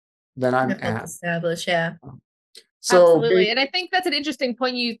that I'm at. Established, So absolutely. And I think that's an interesting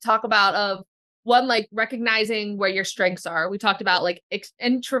point you talk about, of one, like recognizing where your strengths are. We talked about like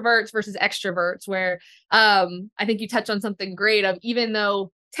introverts versus extroverts, where I think you touched on something great of, even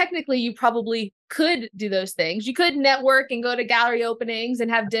though technically you probably could do those things, you could network and go to gallery openings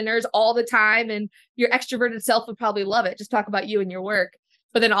and have dinners all the time, and your extroverted self would probably love it. Just talk about you and your work.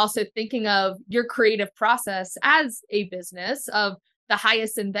 But then also thinking of your creative process as a business, of the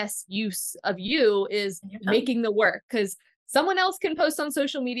highest and best use of you is making the work, because someone else can post on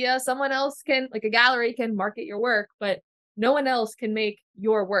social media, someone else can, like a gallery can market your work, but no one else can make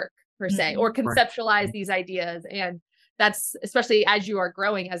your work per se, or conceptualize these ideas. And that's, especially as you are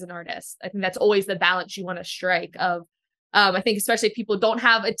growing as an artist, I think that's always the balance you want to strike of, I think especially if people don't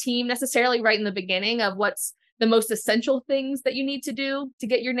have a team necessarily right in the beginning, of what's the most essential things that you need to do to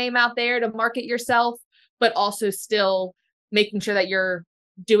get your name out there, to market yourself, but also still making sure that you're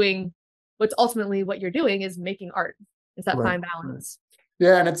doing what's ultimately what you're doing, is making art. It's that fine balance.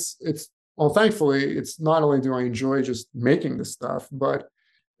 Yeah. And it's well, thankfully, it's not only do I enjoy just making the stuff, but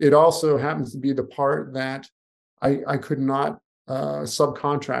it also happens to be the part that I could not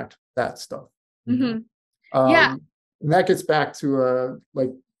subcontract that stuff. And that gets back to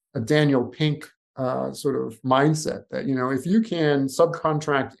like a Daniel Pink sort of mindset that, if you can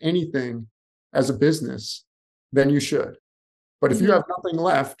subcontract anything as a business, then you should. But if you have nothing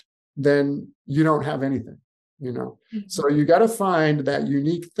left, then you don't have anything, So you got to find that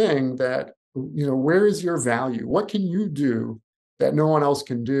unique thing that, where is your value? What can you do that no one else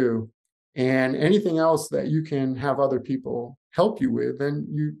can do? And anything else that you can have other people help you with,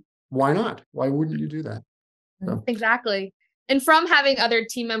 then why not? Why wouldn't you do that? So. Exactly. And from having other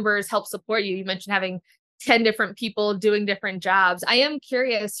team members help support you, you mentioned having 10 different people doing different jobs. I am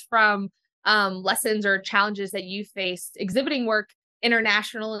curious from lessons or challenges that you faced exhibiting work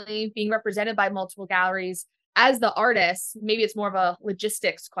internationally, being represented by multiple galleries as the artist. Maybe it's more of a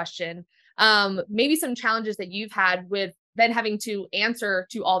logistics question. Maybe some challenges that you've had with then having to answer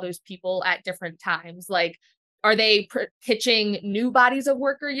to all those people at different times. Like, are they pitching new bodies of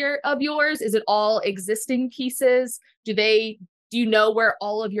work of yours? Is it all existing pieces? Do you know where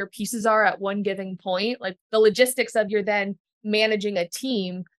all of your pieces are at one given point? Like the logistics of you're then managing a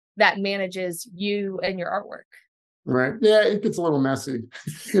team that manages you and your artwork. Right. Yeah, it gets a little messy.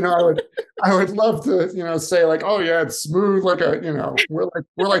 I would love to, say like, oh yeah, it's smooth like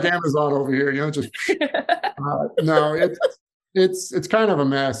we're like Amazon over here, just no, it's kind of a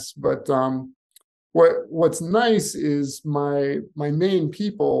mess. But what's nice is my main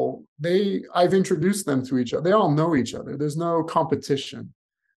people, I've introduced them to each other. They all know each other. There's no competition.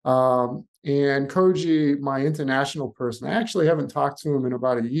 And Koji, my international person, I actually haven't talked to him in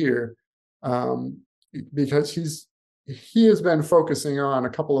about a year, because he has been focusing on a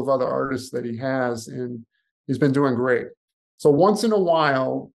couple of other artists that he has, and he's been doing great. So once in a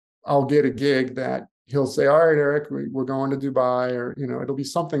while, I'll get a gig that he'll say, all right, Eric, we're going to Dubai, or, it'll be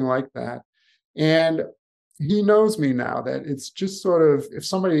something like that. And he knows me now that it's just sort of, if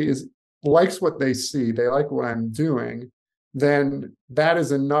somebody likes what they see, they like what I'm doing, then that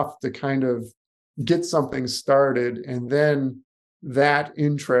is enough to kind of get something started. And then that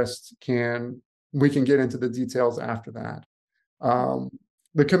interest we can get into the details after that.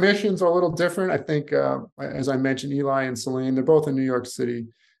 The commissions are a little different. I think, as I mentioned, Eli and Celine, they're both in New York City.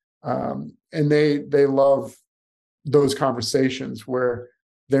 And they love those conversations where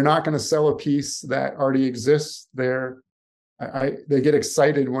they're not going to sell a piece that already exists. They get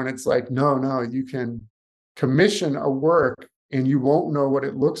excited when it's like, no, you can commission a work and you won't know what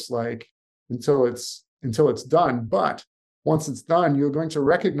it looks like until it's done. But once it's done, you're going to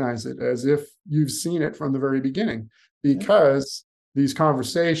recognize it as if you've seen it from the very beginning, because these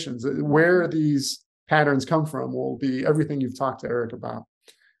conversations, where these patterns come from, will be everything you've talked to Eric about.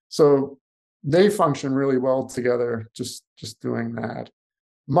 So they function really well together, just doing that.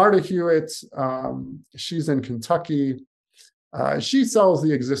 Marta Hewitt, she's in Kentucky. She sells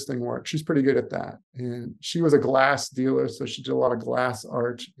the existing work. She's pretty good at that. And she was a glass dealer, so she did a lot of glass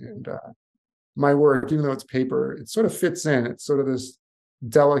art. And my work, even though it's paper, it sort of fits in. It's sort of this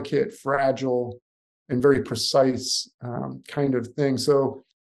delicate, fragile, and very precise kind of thing. So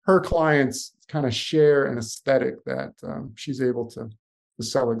her clients kind of share an aesthetic that she's able to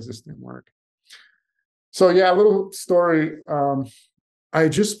sell existing work. So yeah, a little story. I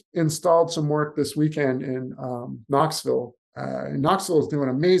just installed some work this weekend in Knoxville. And Knoxville is doing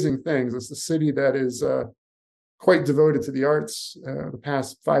amazing things. It's a city that is quite devoted to the arts the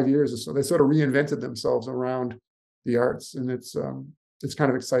past 5 years or so. They sort of reinvented themselves around the arts, and it's kind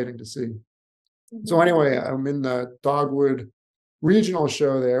of exciting to see. So anyway, I'm in the Dogwood Regional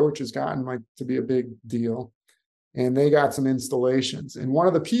Show there, which has gotten to be a big deal. And they got some installations. And one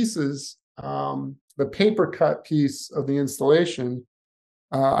of the pieces, the paper cut piece of the installation,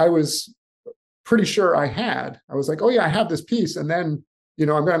 I was pretty sure I was like, oh yeah, I have this piece. And then, I'm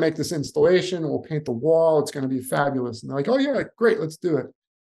going to make this installation. We'll paint the wall. It's going to be fabulous. And they're like, oh yeah, great, let's do it.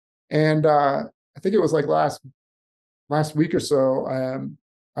 And I think it was like last week or so,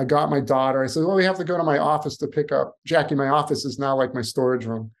 I got my daughter. I said, well, we have to go to my office to pick up. Jackie, my office is now like my storage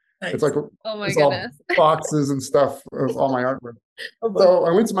room. Nice. It's like, oh my goodness, all boxes and stuff of all my artwork. So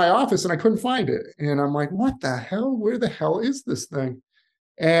I went to my office and I couldn't find it. And I'm like, what the hell? Where the hell is this thing?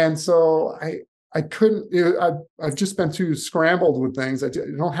 And so I couldn't, I've just been too scrambled with things. I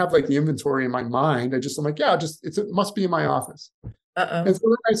don't have like the inventory in my mind. I'm like, yeah, it must be in my office. And so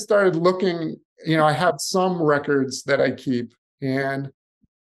then I started looking, I have some records that I keep, and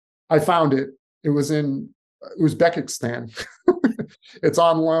I found it. It was Beckistan. It's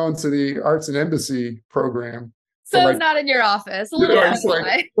on loan to the Arts and Embassy program. So it's not in your office. For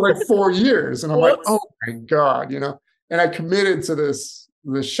like 4 years. And I'm like, oh my God, and I committed to this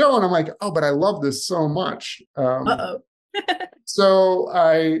show, and I'm like, oh, but I love this so much. So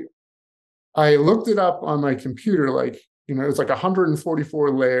I looked it up on my computer, it's like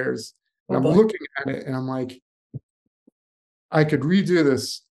 144 layers. And Oh I'm boy. looking at it and I'm like, I could redo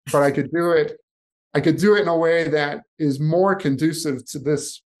this, but I could do it. I could do it in a way that is more conducive to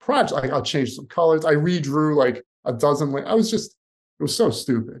this project. Like I'll change some colors. I redrew like a dozen. It was so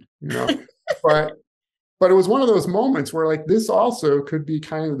stupid, but it was one of those moments where like this also could be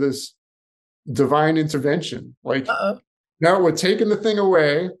kind of this divine intervention. Like, Uh-oh. now we're taking the thing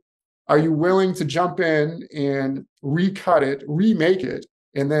away. Are you willing to jump in and recut it, remake it,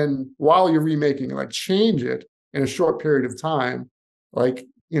 and then while you're remaking it, like change it in a short period of time, like,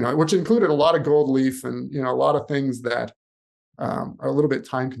 which included a lot of gold leaf and, a lot of things that are a little bit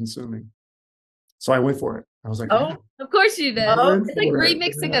time consuming. So I went for it. I was like, yeah, Oh, Of course you did. oh, It's like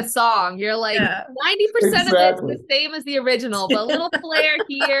remixing a song. You're like yeah. 90% of it's exactly, the same as the original, but a little flair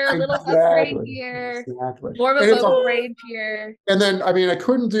here, a little upgrade exactly, here, exactly. more of a And it's vocal range here. and then, I mean, I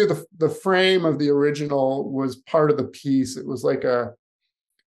couldn't do the frame of the original was part of the piece. It was like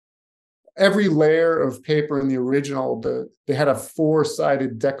every layer of paper in the original, they had a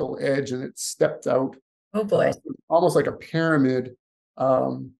 4-sided decal edge and it stepped out, Oh boy. almost like a pyramid.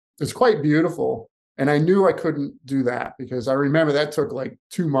 It's quite beautiful. And I knew I couldn't do that because I remember that took like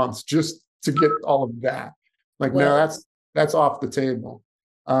 2 months just to get all of that. Like, no, Well, that's off the table.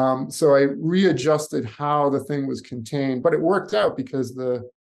 So I readjusted how the thing was contained, but it worked out because the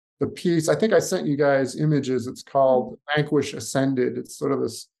piece, I think I sent you guys images. It's called Vanquish Ascended. It's sort of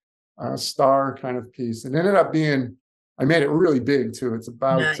this star kind of piece, and it ended up being, I made it really big too. It's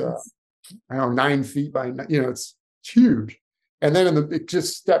about nice. I don't know, 9 feet by, it's huge. And then it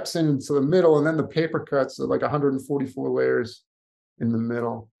just steps into the middle, and then the paper cuts are like 144 layers in the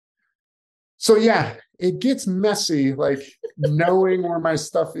middle. So yeah, it gets messy, like knowing where my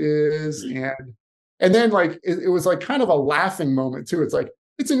stuff is, and then like it was like kind of a laughing moment too. It's like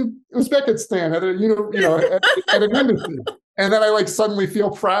it's in Uzbekistan at at an embassy, and then I like suddenly feel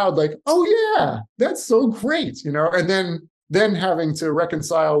proud, like, oh yeah, that's so great, and then having to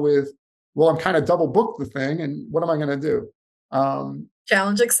reconcile with, well, I'm kind of double booked the thing, and what am I going to do?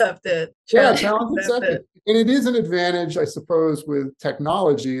 Challenge accepted. Yeah, Challenge challenge accepted. accepted. And it is an advantage, I suppose, with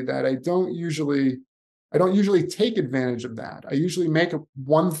technology that I don't usually take advantage of that. I usually make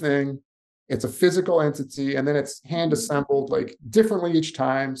one thing, it's a physical entity, and then it's hand assembled like differently each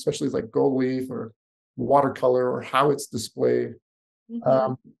time, especially like gold leaf or watercolor or how it's displayed.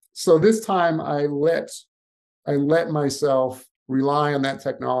 Mhm. So this time I let myself rely on that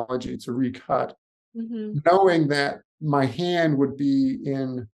technology to recut, Mhm. knowing that my hand would be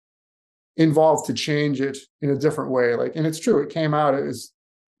involved to change it in a different way. Like, and it's true, it came out, it was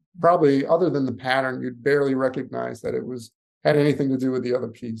probably, other than the pattern, you'd barely recognize that had anything to do with the other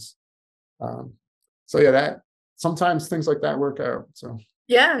piece. So yeah, that sometimes things like that work out. So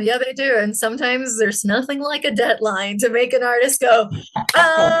Yeah, yeah, they do. And sometimes there's nothing like a deadline to make an artist go,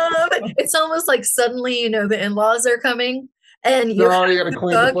 it's almost like suddenly, the in-laws are coming and you no, have you got to to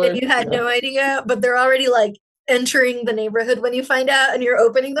clean the cook and place. you had Yeah. no idea, but they're already like entering the neighborhood when you find out, and you're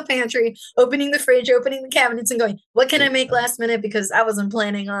opening the pantry, opening the fridge, opening the cabinets and going, what can I make last minute? Because I wasn't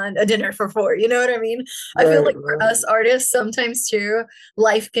planning on a dinner for 4. You know what I mean? I feel Right, like for right. us artists, sometimes too,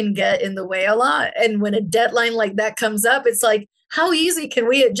 life can get in the way a lot. And when a deadline like that comes up, it's like, how easy can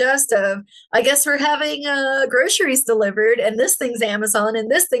we adjust of, I guess we're having groceries delivered and this thing's Amazon and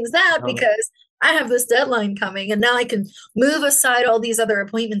this thing's that because I have this deadline coming and now I can move aside all these other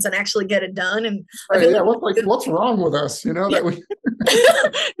appointments and actually get it done. And I Right, feel yeah. like What's wrong with us? yeah. That we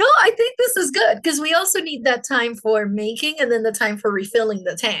No, I think this is good because we also need that time for making and then the time for refilling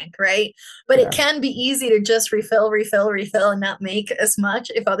the tank, right? But it yeah. can be easy to just refill and not make as much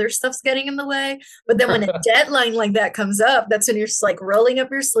if other stuff's getting in the way. But then when a deadline like that comes up, that's when you're just like rolling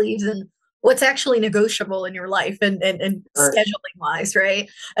up your sleeves and what's actually negotiable in your life and Right. scheduling wise, right?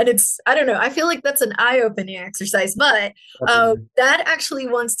 And it's, I don't know, I feel like that's an eye-opening exercise, but Definitely. that actually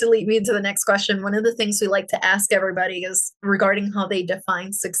wants to lead me into the next question. One of the things we like to ask everybody is regarding how they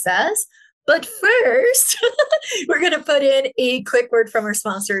define success. But first, we're going to put in a quick word from our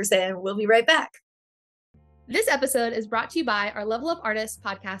sponsors and we'll be right back. This episode is brought to you by our Level Up Artists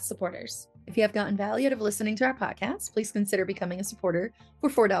podcast supporters. If you have gotten value out of listening to our podcast, please consider becoming a supporter for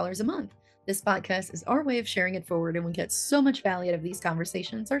 $4 a month. This podcast is our way of sharing it forward, and we get so much value out of these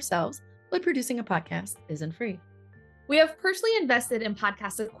conversations ourselves, but producing a podcast isn't free. We have personally invested in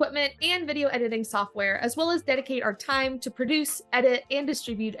podcast equipment and video editing software, as well as dedicate our time to produce, edit, and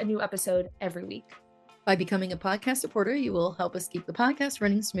distribute a new episode every week. By becoming a podcast supporter, you will help us keep the podcast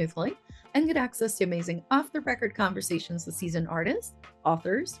running smoothly and get access to amazing off-the-record conversations with seasoned artists,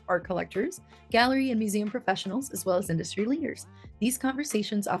 authors, art collectors, gallery and museum professionals, as well as industry leaders. These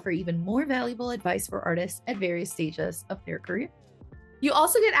conversations offer even more valuable advice for artists at various stages of their career. You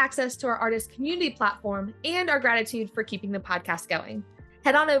also get access to our artist community platform and our gratitude for keeping the podcast going.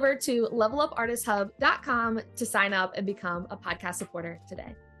 Head on over to levelupartisthub.com to sign up and become a podcast supporter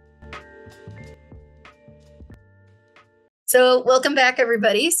today. So welcome back,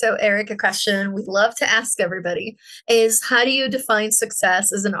 everybody. So Eric, a question we love to ask everybody is, how do you define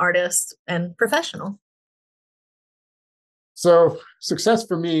success as an artist and professional? So success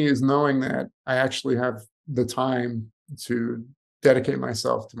for me is knowing that I actually have the time to dedicate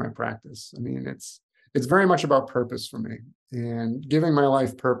myself to my practice. I mean, it's very much about purpose for me, and giving my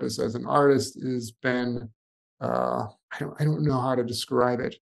life purpose as an artist has been, I don't know how to describe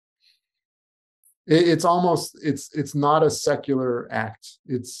it. It's almost, it's not a secular act.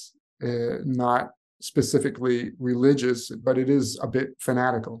 It's not specifically religious, but it is a bit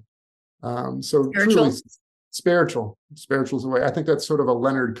fanatical. So Spiritual? truly spiritual is the way. I think that's sort of a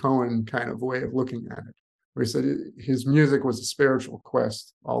Leonard Cohen kind of way of looking at it, where he said his music was a spiritual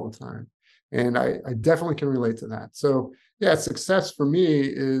quest all the time. And I definitely can relate to that. So yeah, success for me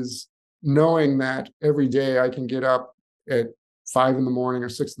is knowing that every day I can get up at 5 in the morning or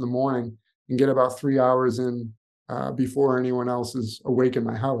 6 in the morning and get about 3 hours in before anyone else is awake in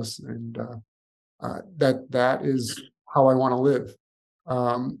my house. And that is how I want to live.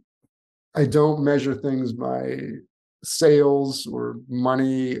 I don't measure things by sales or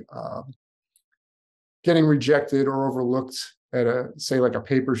money. Getting rejected or overlooked at like a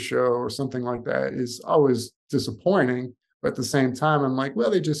paper show or something like that is always disappointing. But at the same time, I'm like,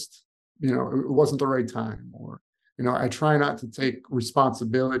 well, they just, it wasn't the right time. Or, I try not to take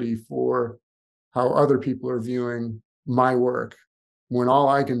responsibility for how other people are viewing my work, when all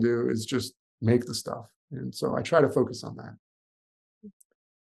I can do is just make the stuff. And so I try to focus on that.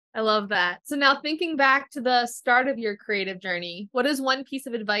 I love that. So now, thinking back to the start of your creative journey, what is one piece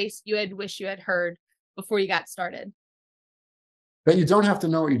of advice you wish you had heard before you got started? That you don't have to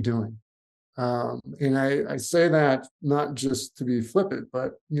know what you're doing. And I say that not just to be flippant,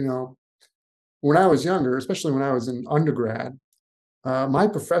 but, when I was younger, especially when I was in undergrad, my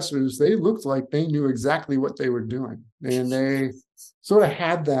professors, they looked like they knew exactly what they were doing. And they sort of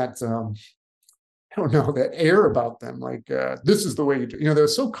had that, I don't know, that air about them, like, this is the way you do. They were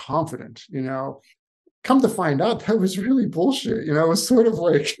so confident, Come to find out, that was really bullshit. It was sort of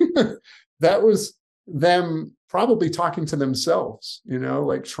like, that was them probably talking to themselves,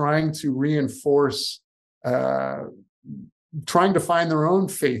 like trying to reinforce, trying to find their own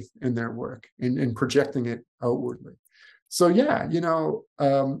faith in their work and projecting it outwardly. So yeah,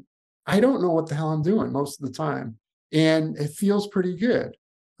 I don't know what the hell I'm doing most of the time, and it feels pretty good.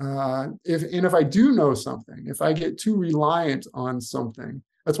 If I do know something, if I get too reliant on something,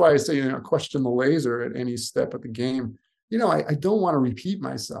 that's why I say, question the laser at any step of the game. I don't want to repeat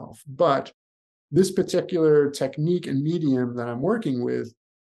myself, but this particular technique and medium that I'm working with,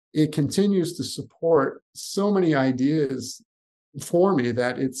 it continues to support so many ideas for me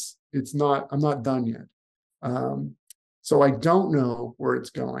that I'm not done yet. So I don't know where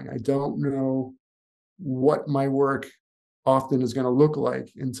it's going. I don't know what my work often is going to look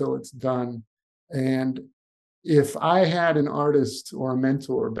like until it's done. And if I had an artist or a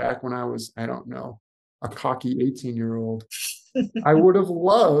mentor back when I was, I don't know, a cocky 18-year-old, I would have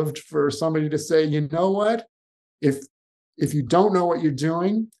loved for somebody to say, you know what, if you don't know what you're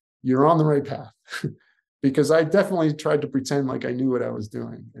doing, you're on the right path. Because I definitely tried to pretend like I knew what I was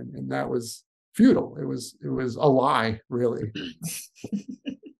doing, and that was futile. It was a lie, really.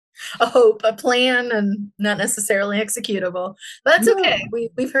 A hope, a plan, and not necessarily executable. But that's okay.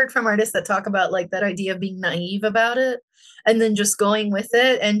 We've heard from artists that talk about like that idea of being naive about it and then just going with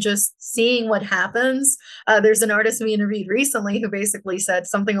it and just seeing what happens. There's an artist we interviewed recently who basically said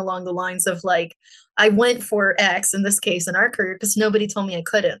something along the lines of like, I went for X in this case in our career because nobody told me I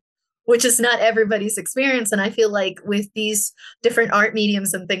couldn't, which is not everybody's experience. And I feel like with these different art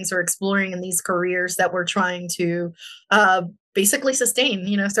mediums and things we're exploring in these careers that we're trying to basically sustain,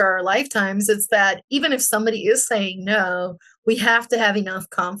 through our lifetimes, it's that even if somebody is saying no, we have to have enough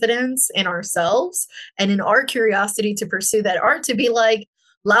confidence in ourselves and in our curiosity to pursue that art, to be like,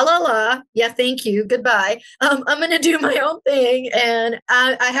 la, la, la, yeah, thank you, goodbye. I'm going to do my own thing. And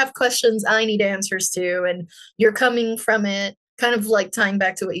I have questions I need answers to. And you're coming from it, kind of like tying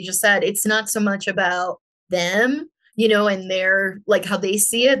back to what you just said. It's not so much about them, and their, like how they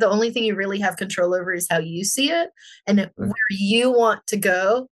see it. The only thing you really have control over is how you see it and where you want to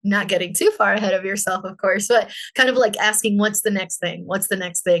go, not getting too far ahead of yourself, of course, but kind of like asking, what's the next thing? What's the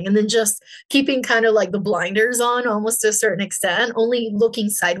next thing? And then just keeping kind of like the blinders on almost to a certain extent, only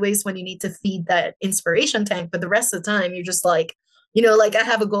looking sideways when you need to feed that inspiration tank. But the rest of the time, you're just like, like I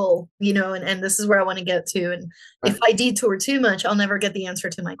have a goal, and this is where I want to get to. And if I detour too much, I'll never get the answer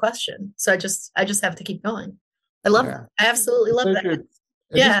to my question. So I just have to keep going. I love that. I absolutely love that.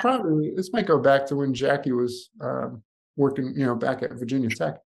 Yeah. This might go back to when Jackie was working, back at Virginia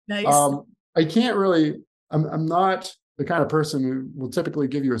Tech. Nice. I can't really, I'm not the kind of person who will typically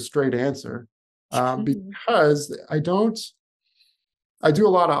give you a straight answer because I do a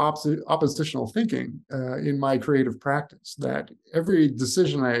lot of oppositional thinking in my creative practice, that every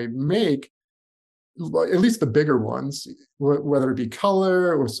decision I make, at least the bigger ones, whether it be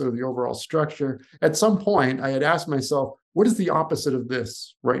color or sort of the overall structure, at some point I had asked myself, what is the opposite of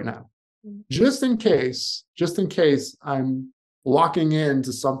this right now? Just in case I'm locking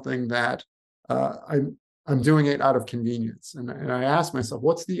into something that I'm doing it out of convenience. And I asked myself,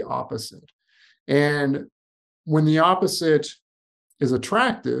 what's the opposite? And when the opposite is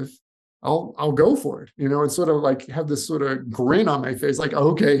attractive, I'll go for it, and sort of like have this sort of grin on my face, like,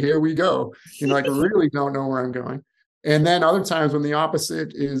 okay, here we go. Like I really don't know where I'm going. And then other times when the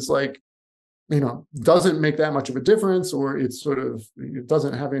opposite is like, doesn't make that much of a difference, or it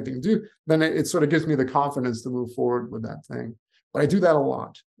doesn't have anything to do, then it sort of gives me the confidence to move forward with that thing. But I do that a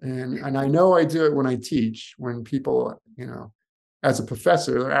lot. And I know I do it when I teach, when people, as a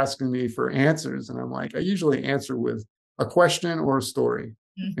professor, they're asking me for answers. And I'm like, I usually answer with a question or a story.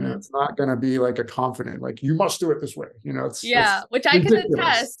 It's not going to be like a confident, like, you must do it this way. It's which I can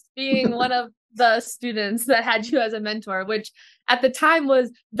attest, being one of the students that had you as a mentor, which at the time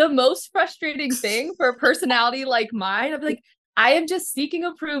was the most frustrating thing for a personality like mine. I'm like, I am just seeking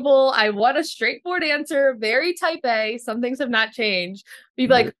approval. I want a straightforward answer, very type A. Some things have not changed. Be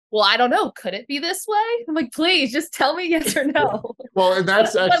like, well, I don't know. Could it be this way? I'm like, please just tell me yes or no. Well, and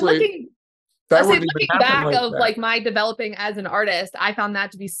that's actually... looking back of like my developing as an artist, I found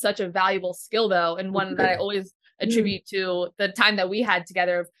that to be such a valuable skill, though, and one that I always attribute to the time that we had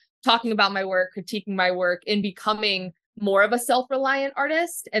together of talking about my work, critiquing my work, and becoming more of a self-reliant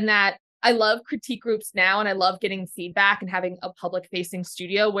artist. And that I love critique groups now, and I love getting feedback and having a public-facing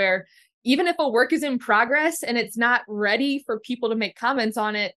studio where even if a work is in progress and it's not ready for people to make comments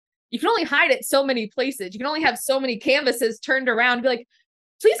on it, you can only hide it so many places. You can only have so many canvases turned around and be like,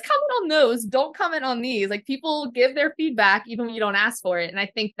 please comment on those. Don't comment on these. Like, people give their feedback even when you don't ask for it. And I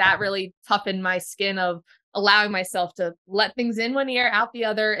think that really toughened my skin of allowing myself to let things in one ear, out the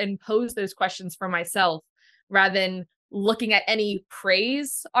other, and pose those questions for myself rather than looking at any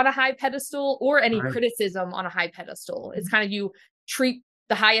praise on a high pedestal or any criticism on a high pedestal. It's kind of, you treat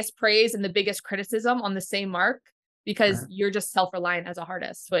the highest praise and the biggest criticism on the same mark because you're just self-reliant as a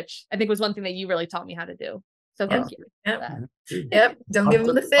artist, which I think was one thing that you really taught me how to do. So thank you. Yep. Don't give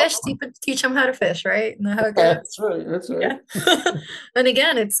them the fish. Teach them how to fish, right? Know how it goes. That's right. Yeah. And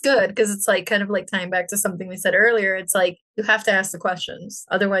again, it's good because it's like kind of like tying back to something we said earlier. It's like you have to ask the questions.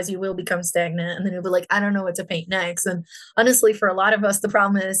 Otherwise, you will become stagnant, and then you'll be like, I don't know what to paint next. And honestly, for a lot of us, the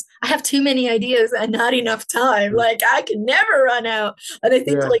problem is I have too many ideas and not enough time. Like, I can never run out. And I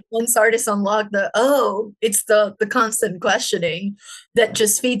think like once artists unlock it's the constant questioning that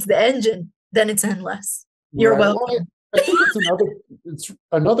just feeds the engine, then it's endless. You're welcome. Well, I think it's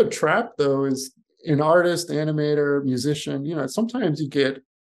another trap, though, is an artist, animator, musician, sometimes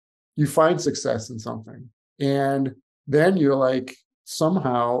you find success in something, and then you're like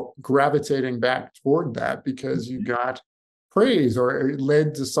somehow gravitating back toward that because you got praise or it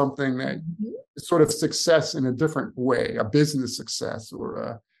led to something that sort of success in a different way, a business success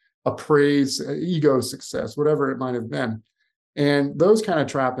or a praise, ego success, whatever it might have been. And those kind of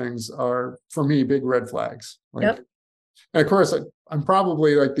trappings are, for me, big red flags. And of course, I'm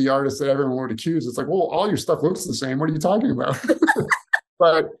probably like the artist that everyone would accuse. It's like, well, all your stuff looks the same. What are you talking about?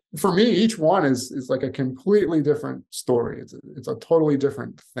 But for me, each one is like a completely different story. It's a totally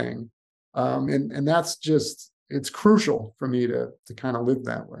different thing. And that's just, it's crucial for me to kind of live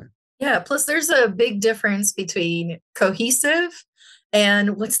that way. Yeah. Plus, there's a big difference between cohesive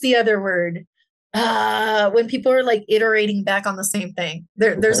and what's the other word? When people are like iterating back on the same thing,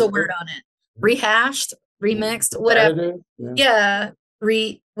 there's a word on it. Rehashed, remixed, whatever.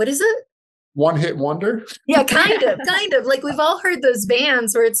 What is it? One hit wonder. Yeah, kind of like we've all heard those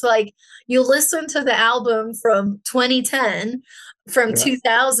bands where it's like you listen to the album from 2010, from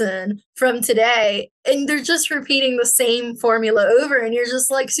 2000, from today, and they're just repeating the same formula over, and you're just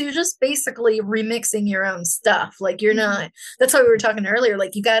like, so you're just basically remixing your own stuff. Like, you're not, that's why we were talking earlier,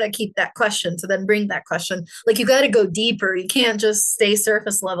 like you got to keep that question to then bring that question. Like, you got to go deeper. You can't just stay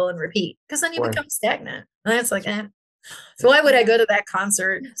surface level and repeat, because then you become stagnant. And it's like, So why would I go to that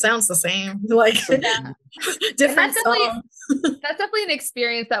concert? Sounds the same. Like Yeah. And different songs. that's definitely an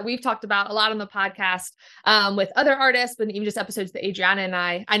experience that we've talked about a lot on the podcast with other artists, but even just episodes that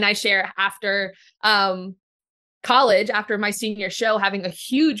Adriana and I share after college, after my senior show, having a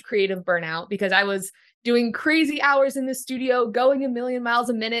huge creative burnout because I was doing crazy hours in the studio, going a million miles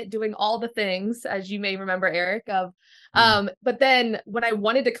a minute, doing all the things, as you may remember, Eric, of but then when I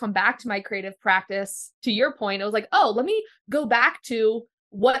wanted to come back to my creative practice, to your point, I was like, oh, let me go back to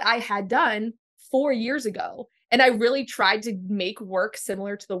what I had done 4 years ago. And I really tried to make work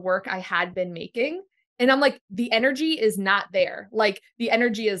similar to the work I had been making. And I'm like, the energy is not there. Like the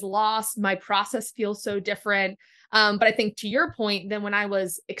energy is lost. My process feels so different. But I think to your point, then when I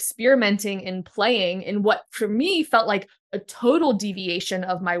was experimenting and playing in what for me felt like a total deviation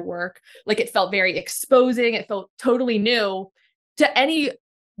of my work, like it felt very exposing, it felt totally new to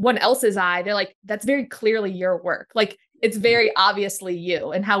anyone else's eye. They're like, that's very clearly your work. Like it's very obviously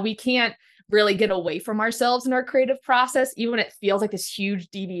you, and how we can't really get away from ourselves in our creative process, even when it feels like this huge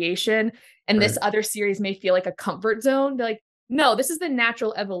deviation. And this other series may feel like a comfort zone. They're like, no, this is the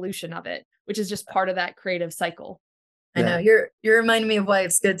natural evolution of it, which is just part of that creative cycle. I know you're reminding me of why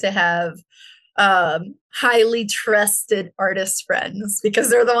it's good to have highly trusted artist friends, because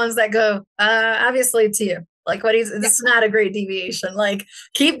they're the ones that go, obviously it's you. Like this is not a great deviation. Like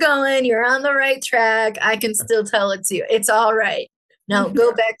keep going. You're on the right track. I can still tell it's you. It's all right. Now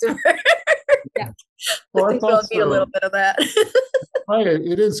go back to work. Yeah. Well, I think we'll need a little bit of that. Right.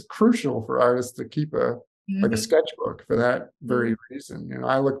 It is crucial for artists to keep like a sketchbook for that very reason. You know,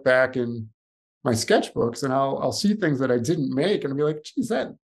 I look back in my sketchbooks and I'll see things that I didn't make and I'll be like, geez,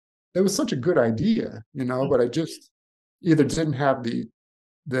 that was such a good idea, you know, but I just either didn't have the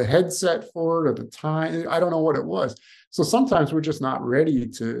headset for it or the time. I don't know what it was. So sometimes we're just not ready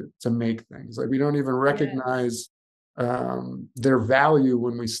to make things. Like we don't even recognize their value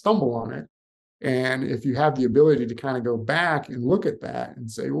when we stumble on it. And if you have the ability to kind of go back and look at that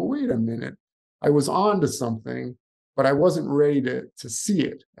and say, well, wait a minute, I was on to something, but I wasn't ready to see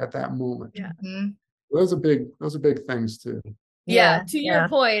it at that moment. Yeah. Those are big things too. Yeah, to your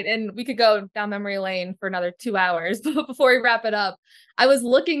point, and we could go down memory lane for another 2 hours, but before we wrap it up, I was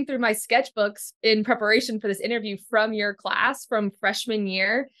looking through my sketchbooks in preparation for this interview from your class from freshman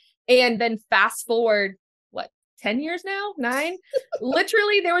year, and then fast forward, 10 years now? 9?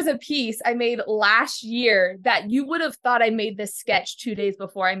 Literally, there was a piece I made last year that you would have thought I made this sketch 2 days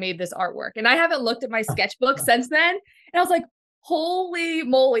before I made this artwork. And I haven't looked at my sketchbook since then. And I was like, holy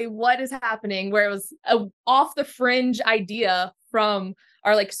moly, what is happening? Where it was a off the fringe idea from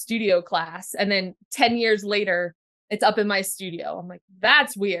our like studio class. And then 10 years later, it's up in my studio. I'm like,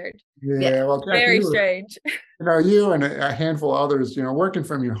 that's weird. Yeah, well, Jack, very strange. You know, you and a handful of others, you know, working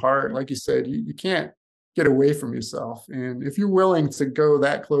from your heart, like you said, you can't get away from yourself. And if you're willing to go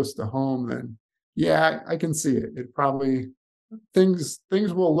that close to home, then yeah, I can see it. It probably things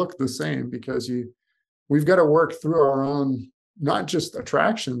will look the same because we've got to work through our own, not just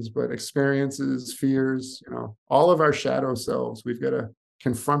attractions, but experiences, fears, you know, all of our shadow selves. We've got to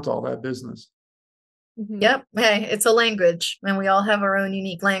confront all that business. Yep. Hey, it's a language and we all have our own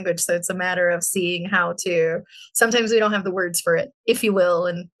unique language. So it's a matter of seeing how to, sometimes we don't have the words for it, if you will.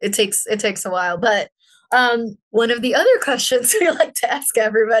 And it takes a while, but one of the other questions we like to ask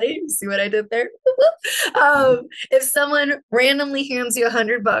everybody, see what I did there? If someone randomly hands you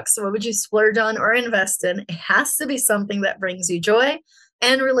 $100, what would you splurge on or invest in? It has to be something that brings you joy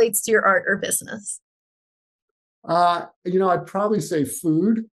and relates to your art or business. You know, I'd probably say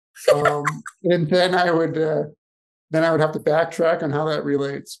food. And then I would have to backtrack on how that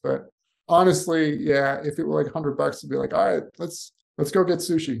relates. But honestly, yeah, if it were like $100, it'd be like, all right, let's go get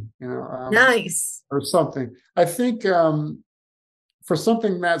sushi, you know, nice or something. I think for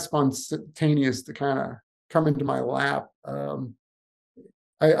something that spontaneous to kind of come into my lap,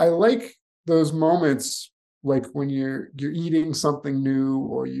 I like those moments, like when you're eating something new,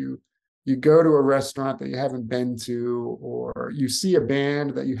 or you go to a restaurant that you haven't been to, or you see a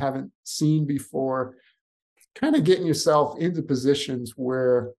band that you haven't seen before, kind of getting yourself into positions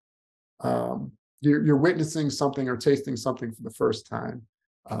where you're witnessing something or tasting something for the first time.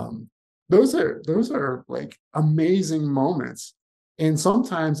 Those are like amazing moments. And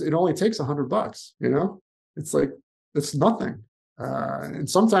sometimes it only takes $100, you know, it's like, it's nothing. And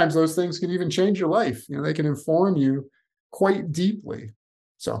sometimes those things can even change your life. You know, they can inform you quite deeply.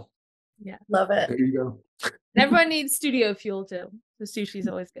 So yeah, love it. There you go. Everyone needs studio fuel too. The sushi's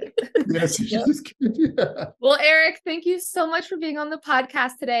always good. Yes, yeah. Well, Eric, thank you so much for being on the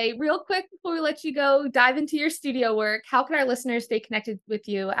podcast today. Real quick, before we let you go, dive into your studio work. How can our listeners stay connected with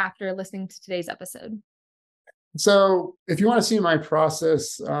you after listening to today's episode? So if you want to see my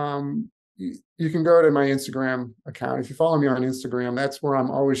process, you can go to my Instagram account. If you follow me on Instagram, that's where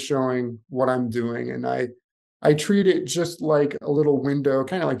I'm always showing what I'm doing. And I treat it just like a little window,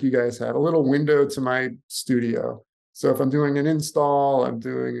 kind of like you guys have, a little window to my studio. So if I'm doing an install, I'm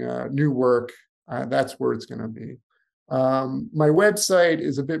doing new work, that's where it's going to be. My website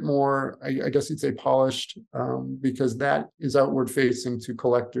is a bit more, I guess you'd say, polished, because that is outward facing to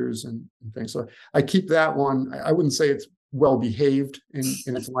collectors and things. So I keep that one. I wouldn't say it's well behaved in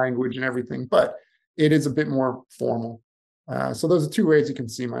its language and everything, but it is a bit more formal. So those are two ways you can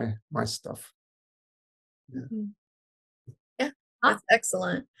see my stuff. Yeah. That's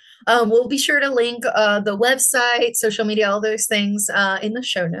excellent. We'll be sure to link the website, social media, all those things in the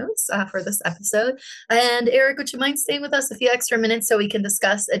show notes for this episode. And Eric, would you mind staying with us a few extra minutes so we can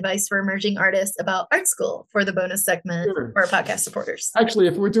discuss advice for emerging artists about art school for the bonus segment Sure. for our podcast supporters? Actually,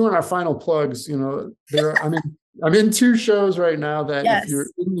 if we're doing our final plugs, I'm in 2 shows right now that Yes. If you're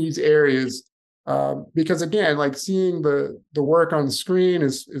in these areas, because again, like seeing the work on the screen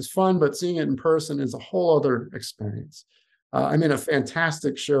is fun, but seeing it in person is a whole other experience. I'm in a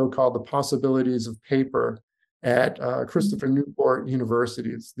fantastic show called The Possibilities of Paper at Christopher Newport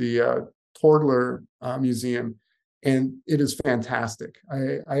University. It's the Toddler Museum, and it is fantastic.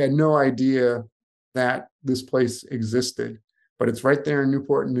 I had no idea that this place existed, but it's right there in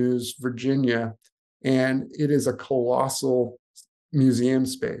Newport News, Virginia, and it is a colossal museum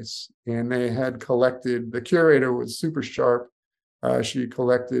space. And they had collected, the curator was super sharp. She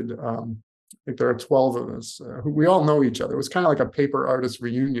collected I think there are 12 of us who we all know each other. It was kind of like a paper artist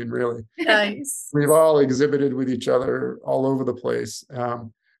reunion, really. Nice. We've all exhibited with each other all over the place.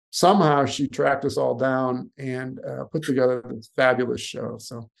 Somehow she tracked us all down and put together this fabulous show.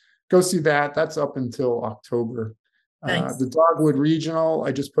 So go see that. That's up until October. Nice. The Dogwood Regional,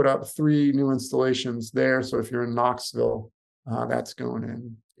 I just put up 3 new installations there. So if you're in Knoxville, that's going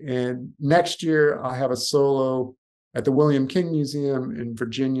in. And next year, I have a solo at the William King Museum in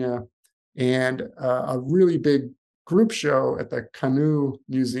Virginia, and a really big group show at the Canoe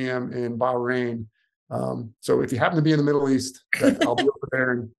Museum in Bahrain. So if you happen to be in the Middle East, I'll be over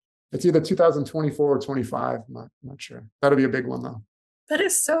there. And it's either 2024 or 25. I'm not sure. That'll be a big one, though. That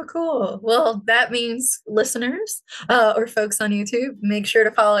is so cool. Well, that means listeners or folks on YouTube, make sure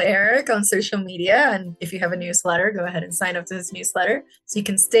to follow Eric on social media. And if you have a newsletter, go ahead and sign up to his newsletter so you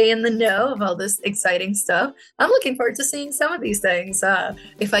can stay in the know of all this exciting stuff. I'm looking forward to seeing some of these things.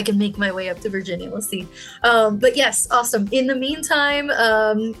 If I can make my way up to Virginia, we'll see. But yes, awesome. In the meantime,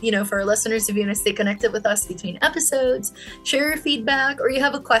 for our listeners, if you want to stay connected with us between episodes, share your feedback, or you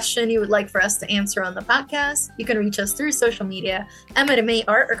have a question you would like for us to answer on the podcast, you can reach us through social media. I'm at May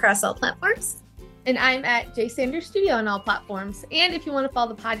Art across all platforms. And I'm at J Sanders Studio on all platforms. And if you want to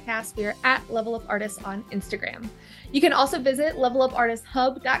follow the podcast, we are at Level Up Artists on Instagram. You can also visit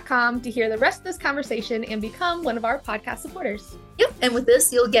levelupartisthub.com to hear the rest of this conversation and become one of our podcast supporters. Yep. And with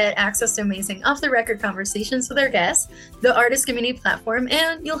this, you'll get access to amazing off-the-record conversations with our guests, the artist community platform,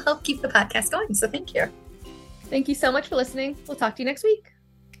 and you'll help keep the podcast going. So thank you. Thank you so much for listening. We'll talk to you next week.